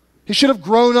 He should have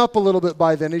grown up a little bit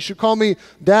by then. He should call me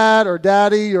Dad or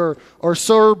Daddy or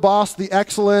Sir, Boss, the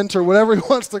Excellent, or whatever he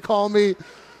wants to call me.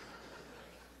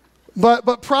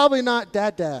 But probably not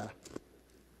Dad.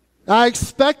 I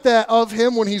expect that of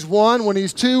him when he's 1, when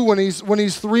he's 2, when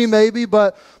he's 3 maybe,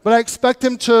 but I expect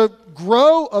him to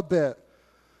grow a bit.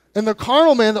 And the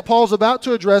carnal man that Paul's about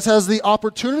to address has the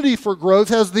opportunity for growth,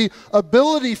 has the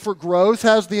ability for growth,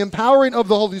 has the empowering of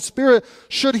the Holy Spirit,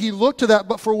 should he look to that,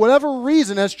 but for whatever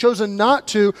reason has chosen not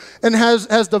to and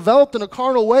has developed in a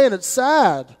carnal way, and it's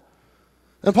sad.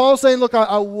 And Paul's saying, look,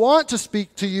 I want to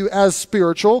speak to you as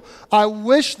spiritual. I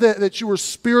wish that you were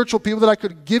spiritual people, that I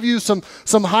could give you some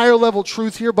higher level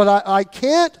truth here, but I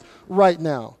can't right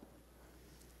now.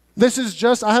 This is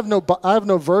just, I have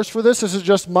no verse for this. This is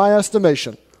just my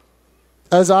estimation.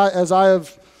 As I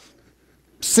have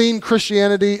seen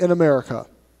Christianity in America,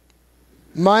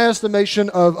 my estimation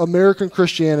of American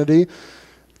Christianity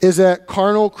is that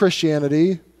carnal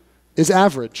Christianity is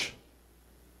average.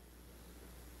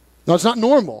 Now, it's not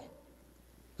normal.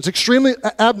 It's extremely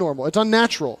abnormal. It's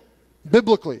unnatural,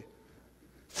 biblically,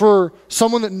 for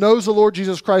someone that knows the Lord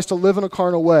Jesus Christ to live in a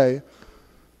carnal way,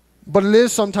 but it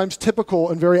is sometimes typical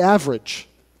and very average.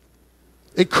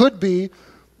 It could be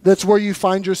that's where you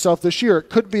find yourself this year. It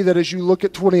could be that as you look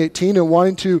at 2018 and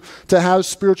wanting to have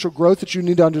spiritual growth, that you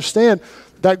need to understand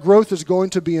that growth is going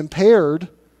to be impaired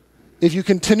if you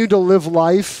continue to live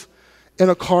life in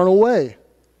a carnal way.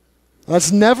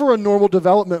 That's never a normal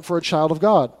development for a child of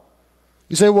God.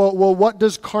 You say, well, what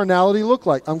does carnality look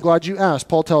like? I'm glad you asked.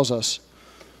 Paul tells us.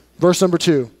 Verse number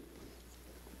 2.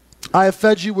 I have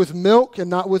fed you with milk and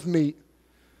not with meat.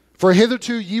 For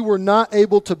hitherto ye were not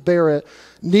able to bear it,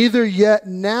 neither yet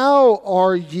now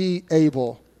are ye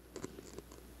able.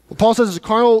 What Paul says is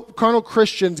carnal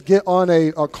Christians get on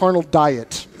a carnal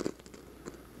diet.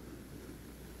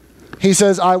 He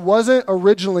says, I wasn't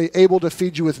originally able to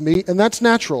feed you with meat, and that's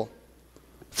natural.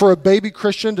 For a baby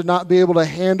Christian to not be able to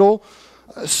handle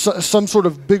some sort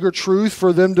of bigger truth,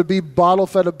 for them to be bottle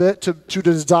fed a bit, to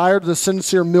desire the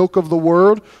sincere milk of the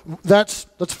word, that's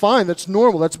fine, that's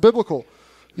normal, that's biblical.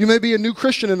 You may be a new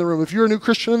Christian in the room. If you're a new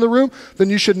Christian in the room, then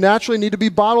you should naturally need to be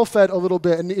bottle fed a little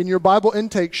bit, and your Bible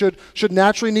intake should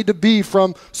naturally need to be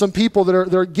from some people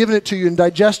that are giving it to you and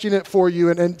digesting it for you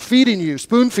and feeding you,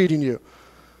 spoon feeding you.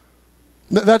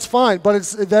 That's fine, but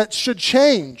that should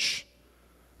change.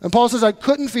 And Paul says, I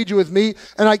couldn't feed you with meat,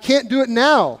 and I can't do it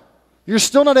now. You're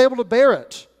still not able to bear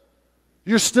it.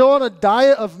 You're still on a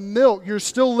diet of milk. You're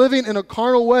still living in a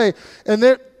carnal way.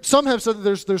 And some have said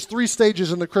that there's 3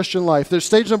 stages in the Christian life. There's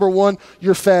stage number 1,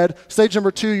 you're fed. Stage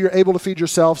number 2, you're able to feed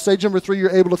yourself. Stage number 3,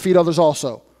 you're able to feed others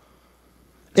also.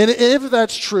 And if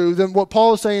that's true, then what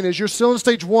Paul is saying is you're still in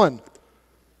stage 1.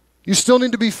 You still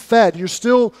need to be fed. You're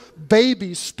still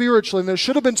babies spiritually, and there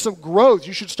should have been some growth.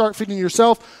 You should start feeding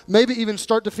yourself, maybe even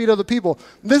start to feed other people.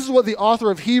 This is what the author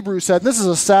of Hebrews said. This is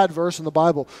a sad verse in the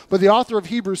Bible, but the author of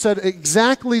Hebrews said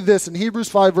exactly this in Hebrews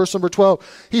 5, verse number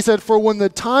 12. He said, for when the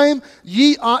time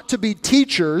ye ought to be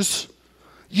teachers,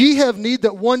 ye have need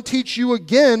that one teach you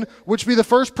again, which be the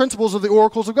first principles of the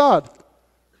oracles of God.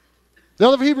 The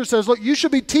author of Hebrews says, look, you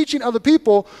should be teaching other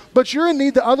people, but you're in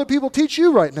need that other people teach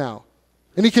you right now.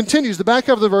 And he continues, the back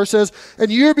half of the verse says,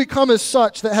 and ye are become as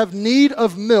such that have need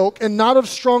of milk and not of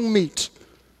strong meat.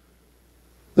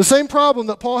 The same problem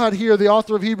that Paul had here, the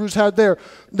author of Hebrews had there,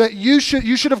 that you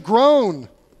should have grown.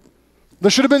 There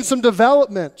should have been some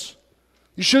development.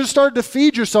 You should have started to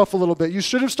feed yourself a little bit. You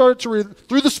should have started to read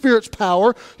through the Spirit's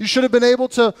power. You should have been able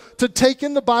to take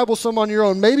in the Bible some on your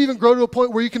own, maybe even grow to a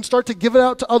point where you can start to give it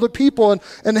out to other people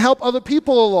and help other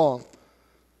people along.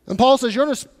 And Paul says,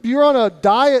 you're on a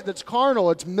diet that's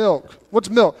carnal. It's milk. What's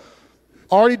milk?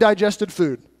 Already digested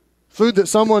food. Food that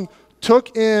someone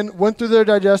took in, went through their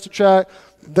digestive tract,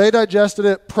 they digested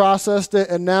it, processed it,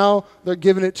 and now they're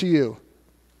giving it to you.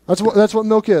 That's what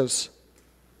milk is.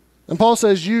 And Paul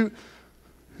says,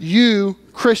 you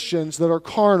Christians that are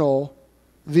carnal,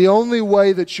 the only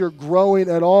way that you're growing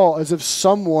at all is if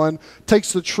someone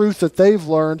takes the truth that they've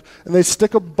learned and they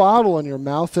stick a bottle in your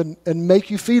mouth and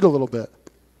make you feed a little bit.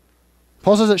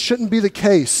 Paul says it shouldn't be the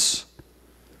case.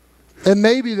 And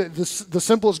maybe the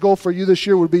simplest goal for you this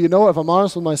year would be, if I'm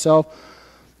honest with myself,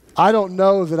 I don't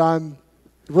know that I'm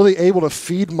really able to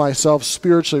feed myself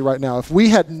spiritually right now. If we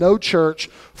had no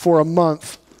church for a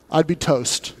month, I'd be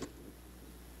toast.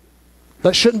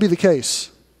 That shouldn't be the case.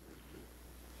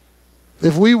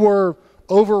 If we were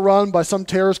overrun by some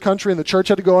terrorist country and the church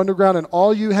had to go underground and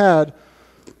all you had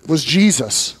was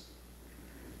Jesus,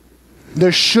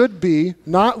 there should be,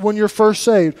 not when you're first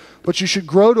saved, but you should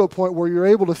grow to a point where you're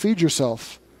able to feed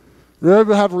yourself. We're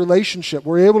able to have a relationship.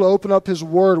 We're able to open up His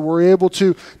Word. We're able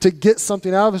to get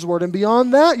something out of His Word. And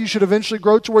beyond that, you should eventually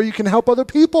grow to where you can help other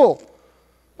people.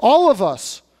 All of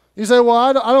us. You say, well,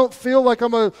 I don't feel like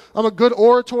I'm a good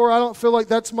orator. I don't feel like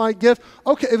that's my gift.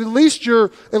 Okay, at least your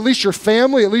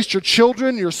family, at least your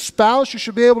children, your spouse, you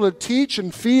should be able to teach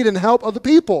and feed and help other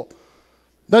people.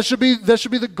 That should be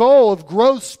the goal of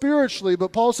growth spiritually.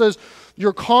 But Paul says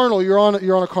you're carnal. You're on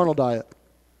a carnal diet.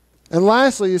 And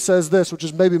lastly, he says this, which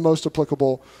is maybe most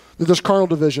applicable, that there's carnal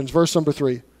divisions. Verse number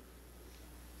 3.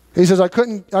 He says, I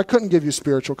couldn't give you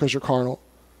spiritual because you're carnal.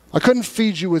 I couldn't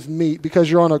feed you with meat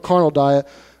because you're on a carnal diet.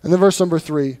 And then verse number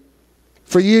 3.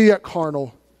 For ye are yet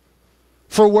carnal.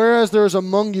 For whereas there is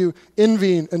among you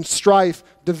envying and strife,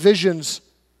 divisions,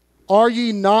 are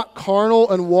ye not carnal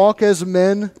and walk as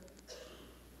men?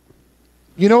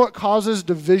 You know what causes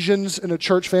divisions in a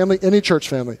church family? Any church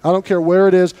family. I don't care where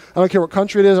it is. I don't care what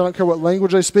country it is. I don't care what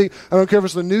language they speak. I don't care if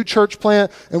it's the new church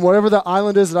plant and whatever that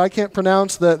island is that I can't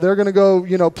pronounce that they're going to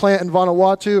go, plant in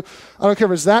Vanuatu. I don't care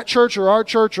if it's that church or our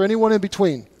church or anyone in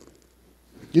between.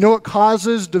 You know what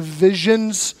causes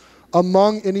divisions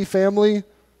among any family,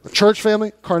 a church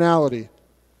family? Carnality.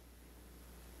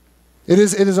 It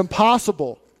is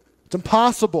impossible. It's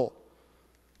impossible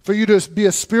for you to be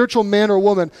a spiritual man or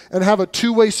woman and have a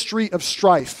two-way street of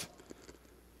strife.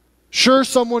 Sure,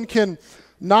 someone can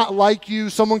not like you,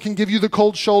 someone can give you the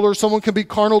cold shoulder, someone can be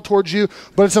carnal towards you,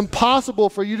 but it's impossible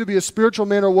for you to be a spiritual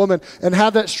man or woman and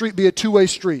have that street be a two-way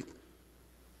street.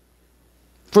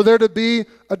 For there to be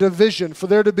a division, for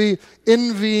there to be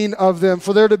envying of them,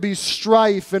 for there to be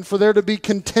strife, and for there to be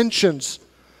contentions.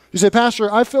 You say, Pastor,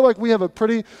 I feel like we have a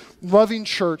pretty loving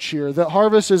church here, that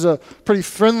Harvest is a pretty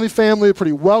friendly family, a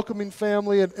pretty welcoming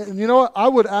family. And you know what? I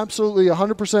would absolutely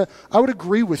 100%, I would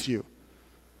agree with you.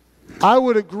 I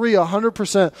would agree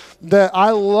 100% that I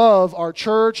love our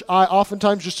church. I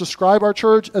oftentimes just describe our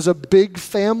church as a big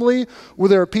family where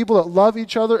there are people that love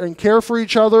each other and care for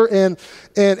each other and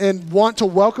want to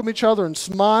welcome each other and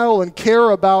smile and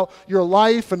care about your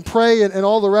life and pray and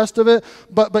all the rest of it.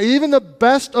 But even the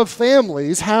best of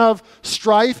families have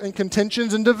strife and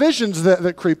contentions and divisions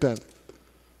that creep in.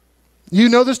 You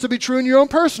know this to be true in your own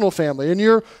personal family, in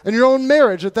your own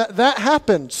marriage, that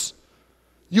happens.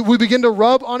 We begin to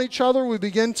rub on each other. We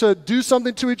begin to do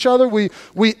something to each other. We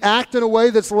act in a way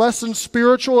that's less than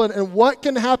spiritual. And what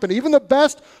can happen? Even the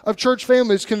best of church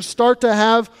families can start to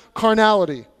have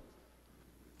carnality.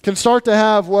 Can start to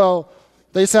have, well,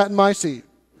 they sat in my seat.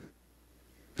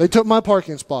 They took my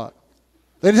parking spot.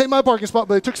 They didn't take my parking spot,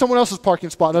 but they took someone else's parking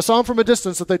spot. And I saw them from a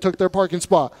distance that they took their parking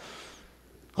spot.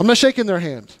 I'm not shaking their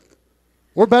hand.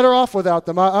 We're better off without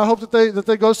them. I hope that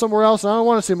they go somewhere else, and I don't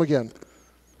want to see them again.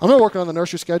 I'm not working on the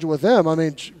nursery schedule with them. I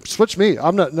mean, switch me.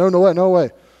 I'm not. No way.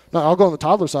 No, I'll go on the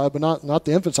toddler side, but not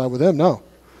the infant side with them. No.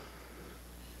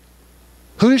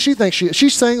 Who does she think she is?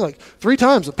 She's sang like 3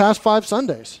 times the past 5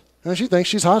 Sundays, and she thinks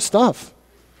she's hot stuff.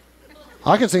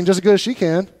 I can sing just as good as she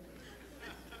can.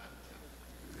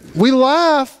 We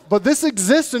laugh, but this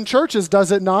exists in churches,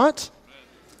 does it not?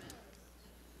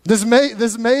 This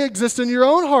may exist in your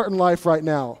own heart and life right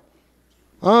now.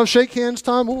 Oh, shake hands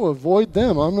time. Oh, avoid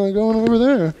them. I'm not going over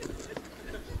there.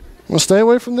 I'm going to stay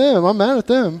away from them. I'm mad at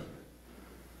them.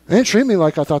 They didn't treat me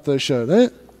like I thought they should.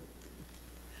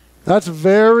 That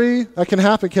can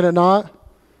happen, can it not?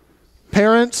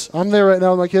 Parents, I'm there right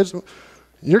now with my kids.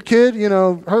 Your kid,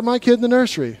 hurt my kid in the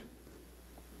nursery.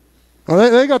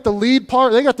 Well, they got the lead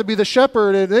part. They got to be the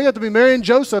shepherd, and they got to be Mary and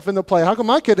Joseph in the play. How come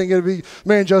my kid didn't get to be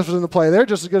Mary and Joseph in the play? They're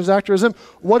just as good as actor as him.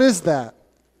 What is that?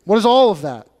 What is all of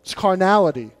that? It's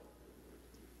carnality.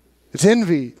 It's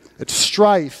envy. It's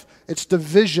strife. It's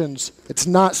divisions. It's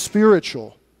not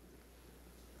spiritual.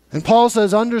 And Paul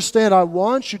says, understand, I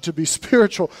want you to be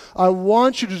spiritual. I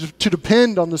want you to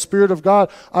depend on the Spirit of God.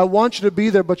 I want you to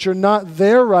be there, but you're not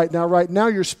there right now. Right now,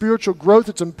 your spiritual growth,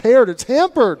 it's impaired. It's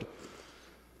hampered.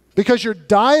 Because your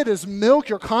diet is milk,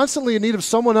 you're constantly in need of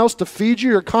someone else to feed you.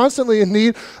 You're constantly in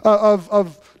need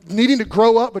of needing to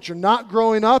grow up, but you're not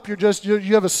growing up. You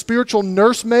have a spiritual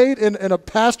nursemaid and a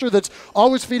pastor that's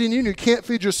always feeding you, and you can't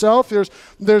feed yourself.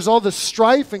 There's all this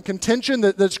strife and contention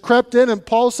that's crept in, and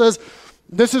Paul says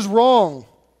this is wrong.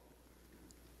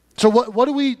 So what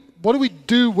do we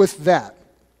do with that?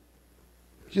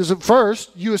 Because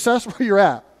first, you assess where you're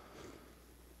at.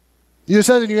 You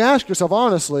assess and you ask yourself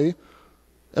honestly,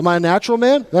 am I a natural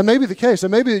man? That may be the case. It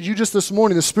may be that you just this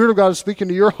morning, the Spirit of God is speaking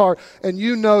to your heart, and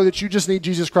you know that you just need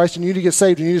Jesus Christ, and you need to get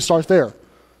saved, and you need to start there.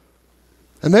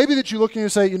 And maybe that you look and you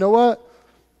say, you know what?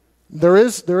 There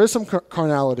is some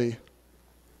carnality.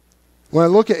 When I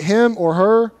look at him or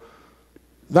her,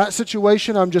 that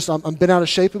situation, I'm bent out of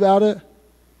shape about it.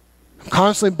 I'm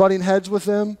constantly butting heads with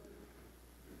them.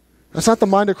 That's not the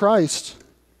mind of Christ.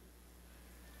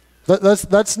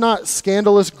 That's not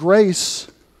scandalous grace.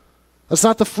 That's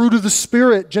not the fruit of the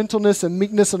Spirit, gentleness and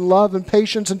meekness and love and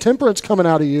patience and temperance coming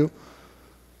out of you.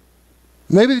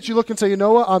 Maybe that you look and say, you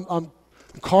know what, I'm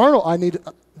carnal.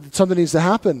 Something needs to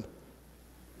happen.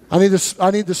 I need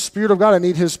the Spirit of God. I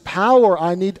need His power.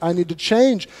 I need to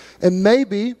change. And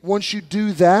maybe once you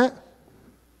do that,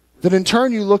 then in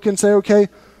turn you look and say, okay,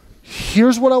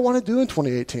 here's what I want to do in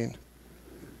 2018.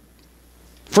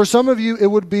 For some of you, it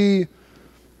would be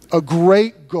a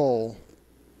great goal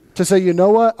to say, you know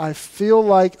what, I feel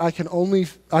like I can only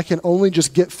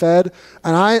just get fed,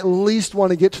 and I at least want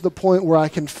to get to the point where I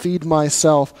can feed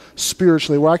myself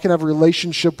spiritually, where I can have a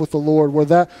relationship with the Lord, where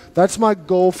that's my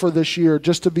goal for this year,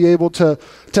 just to be able to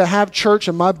have church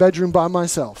in my bedroom by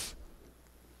myself.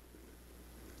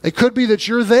 It could be that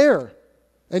you're there,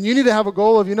 and you need to have a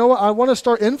goal of, you know what, I want to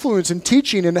start influencing,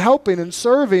 teaching, and helping, and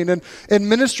serving, and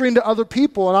ministering to other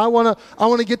people, and I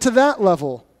want to get to that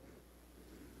level.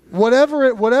 Whatever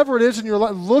it is in your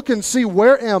life, look and see,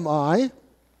 where am I?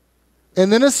 And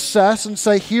then assess and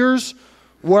say, here's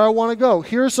where I want to go.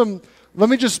 Let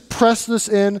me just press this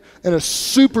in a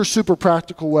super, super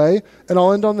practical way, and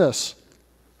I'll end on this.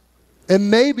 And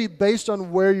maybe based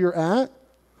on where you're at,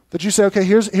 that you say, okay,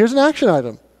 here's an action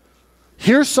item.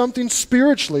 Here's something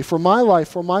spiritually for my life,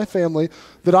 for my family,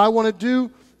 that I want to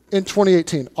do in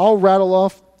 2018. I'll rattle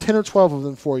off 10 or 12 of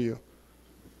them for you.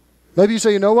 Maybe you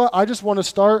say, you know what, I just want to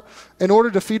start, in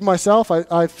order to feed myself,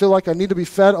 I feel like I need to be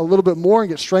fed a little bit more and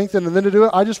get strengthened, and then to do it,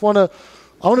 I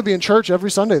want to be in church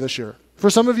every Sunday this year. For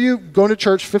some of you, going to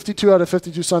church 52 out of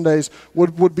 52 Sundays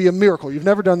would be a miracle. You've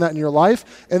never done that in your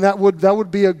life, and that would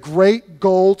be a great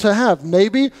goal to have.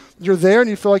 Maybe you're there and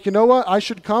you feel like, you know what, I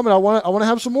should come and I want to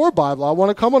have some more Bible. I want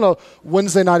to come on a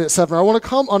Wednesday night at 7. I want to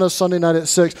come on a Sunday night at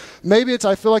 6. Maybe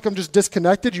I feel like I'm just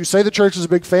disconnected. You say the church is a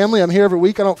big family. I'm here every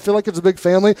week. I don't feel like it's a big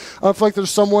family. I don't feel like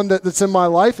there's someone that's in my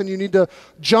life, and you need to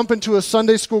jump into a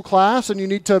Sunday school class, and you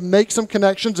need to make some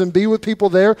connections and be with people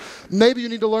there. Maybe you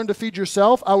need to learn to feed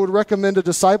yourself. I would recommend recommend a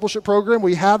discipleship program.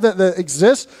 We have that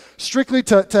exists strictly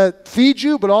to feed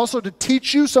you, but also to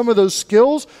teach you some of those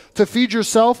skills to feed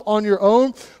yourself on your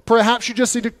own. Perhaps you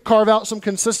just need to carve out some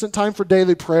consistent time for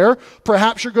daily prayer.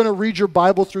 Perhaps you're going to read your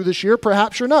Bible through this year.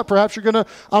 Perhaps you're not. Perhaps I'm going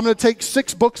to take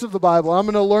 6 books of the Bible. I'm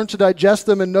going to learn to digest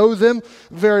them and know them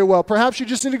very well. Perhaps you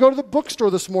just need to go to the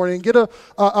bookstore this morning and get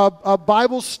a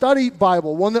Bible study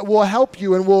Bible, one that will help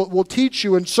you and will teach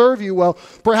you and serve you well.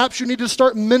 Perhaps you need to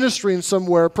start ministering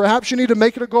somewhere. Perhaps you need to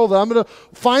make it a goal that I'm going to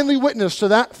finally witness to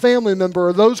that family member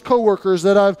or those coworkers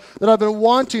that I've been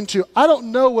wanting to. I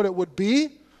don't know what it would be,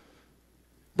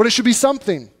 but it should be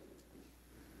something.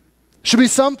 It should be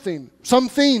something, some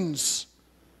things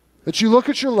that you look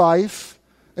at your life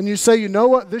and you say, you know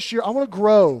what, this year I want to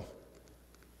grow.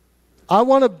 I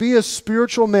want to be a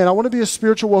spiritual man. I want to be a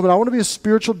spiritual woman. I want to be a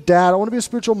spiritual dad. I want to be a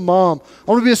spiritual mom.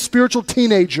 I want to be a spiritual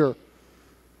teenager.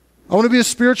 I want to be a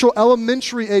spiritual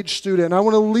elementary age student. I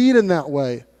want to lead in that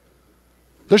way.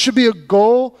 There should be a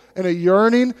goal and a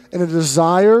yearning and a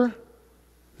desire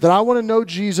that I want to know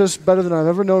Jesus better than I've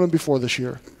ever known him before this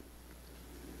year.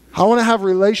 I want to have a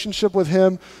relationship with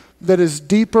him that is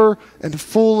deeper and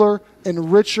fuller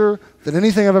and richer than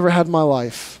anything I've ever had in my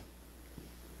life.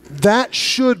 That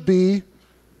should be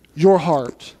your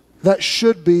heart. That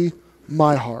should be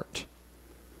my heart.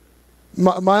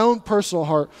 My own personal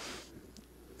heart.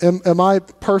 Am I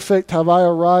perfect? Have I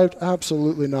arrived?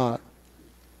 Absolutely not.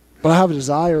 But I have a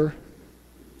desire.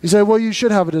 You say, well, you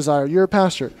should have a desire. You're a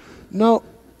pastor. No,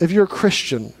 if you're a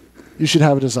Christian, you should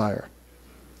have a desire.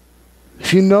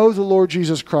 If you know the Lord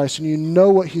Jesus Christ and you know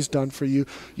what he's done for you,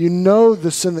 you know the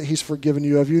sin that he's forgiven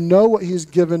you of, you know what he's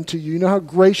given to you, you know how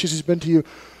gracious he's been to you,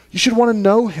 you should want to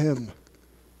know him.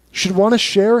 You should want to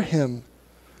share him.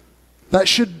 That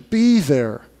should be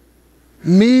there.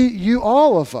 Me, you,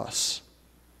 all of us.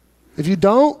 If you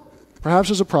don't, perhaps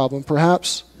there's a problem.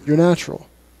 Perhaps you're natural.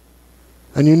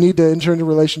 And you need to enter into a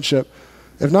relationship.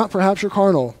 If not, perhaps you're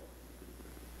carnal.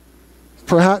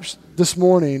 Perhaps this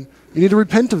morning, you need to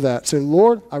repent of that. Say,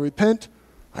 Lord, I repent.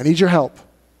 I need your help.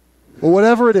 Well,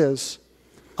 whatever it is,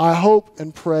 I hope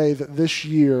and pray that this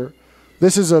year,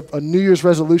 this is a New Year's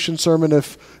resolution sermon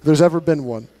if there's ever been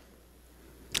one.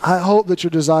 I hope that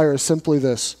your desire is simply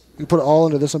this. You put it all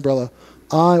under this umbrella.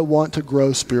 I want to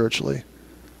grow spiritually.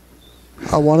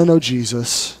 I want to know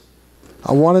Jesus.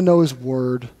 I want to know his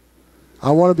word. I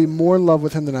want to be more in love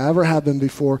with him than I ever have been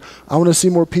before. I want to see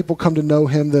more people come to know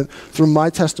him through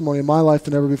my testimony in my life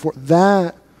than ever before.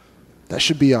 That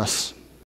should be us.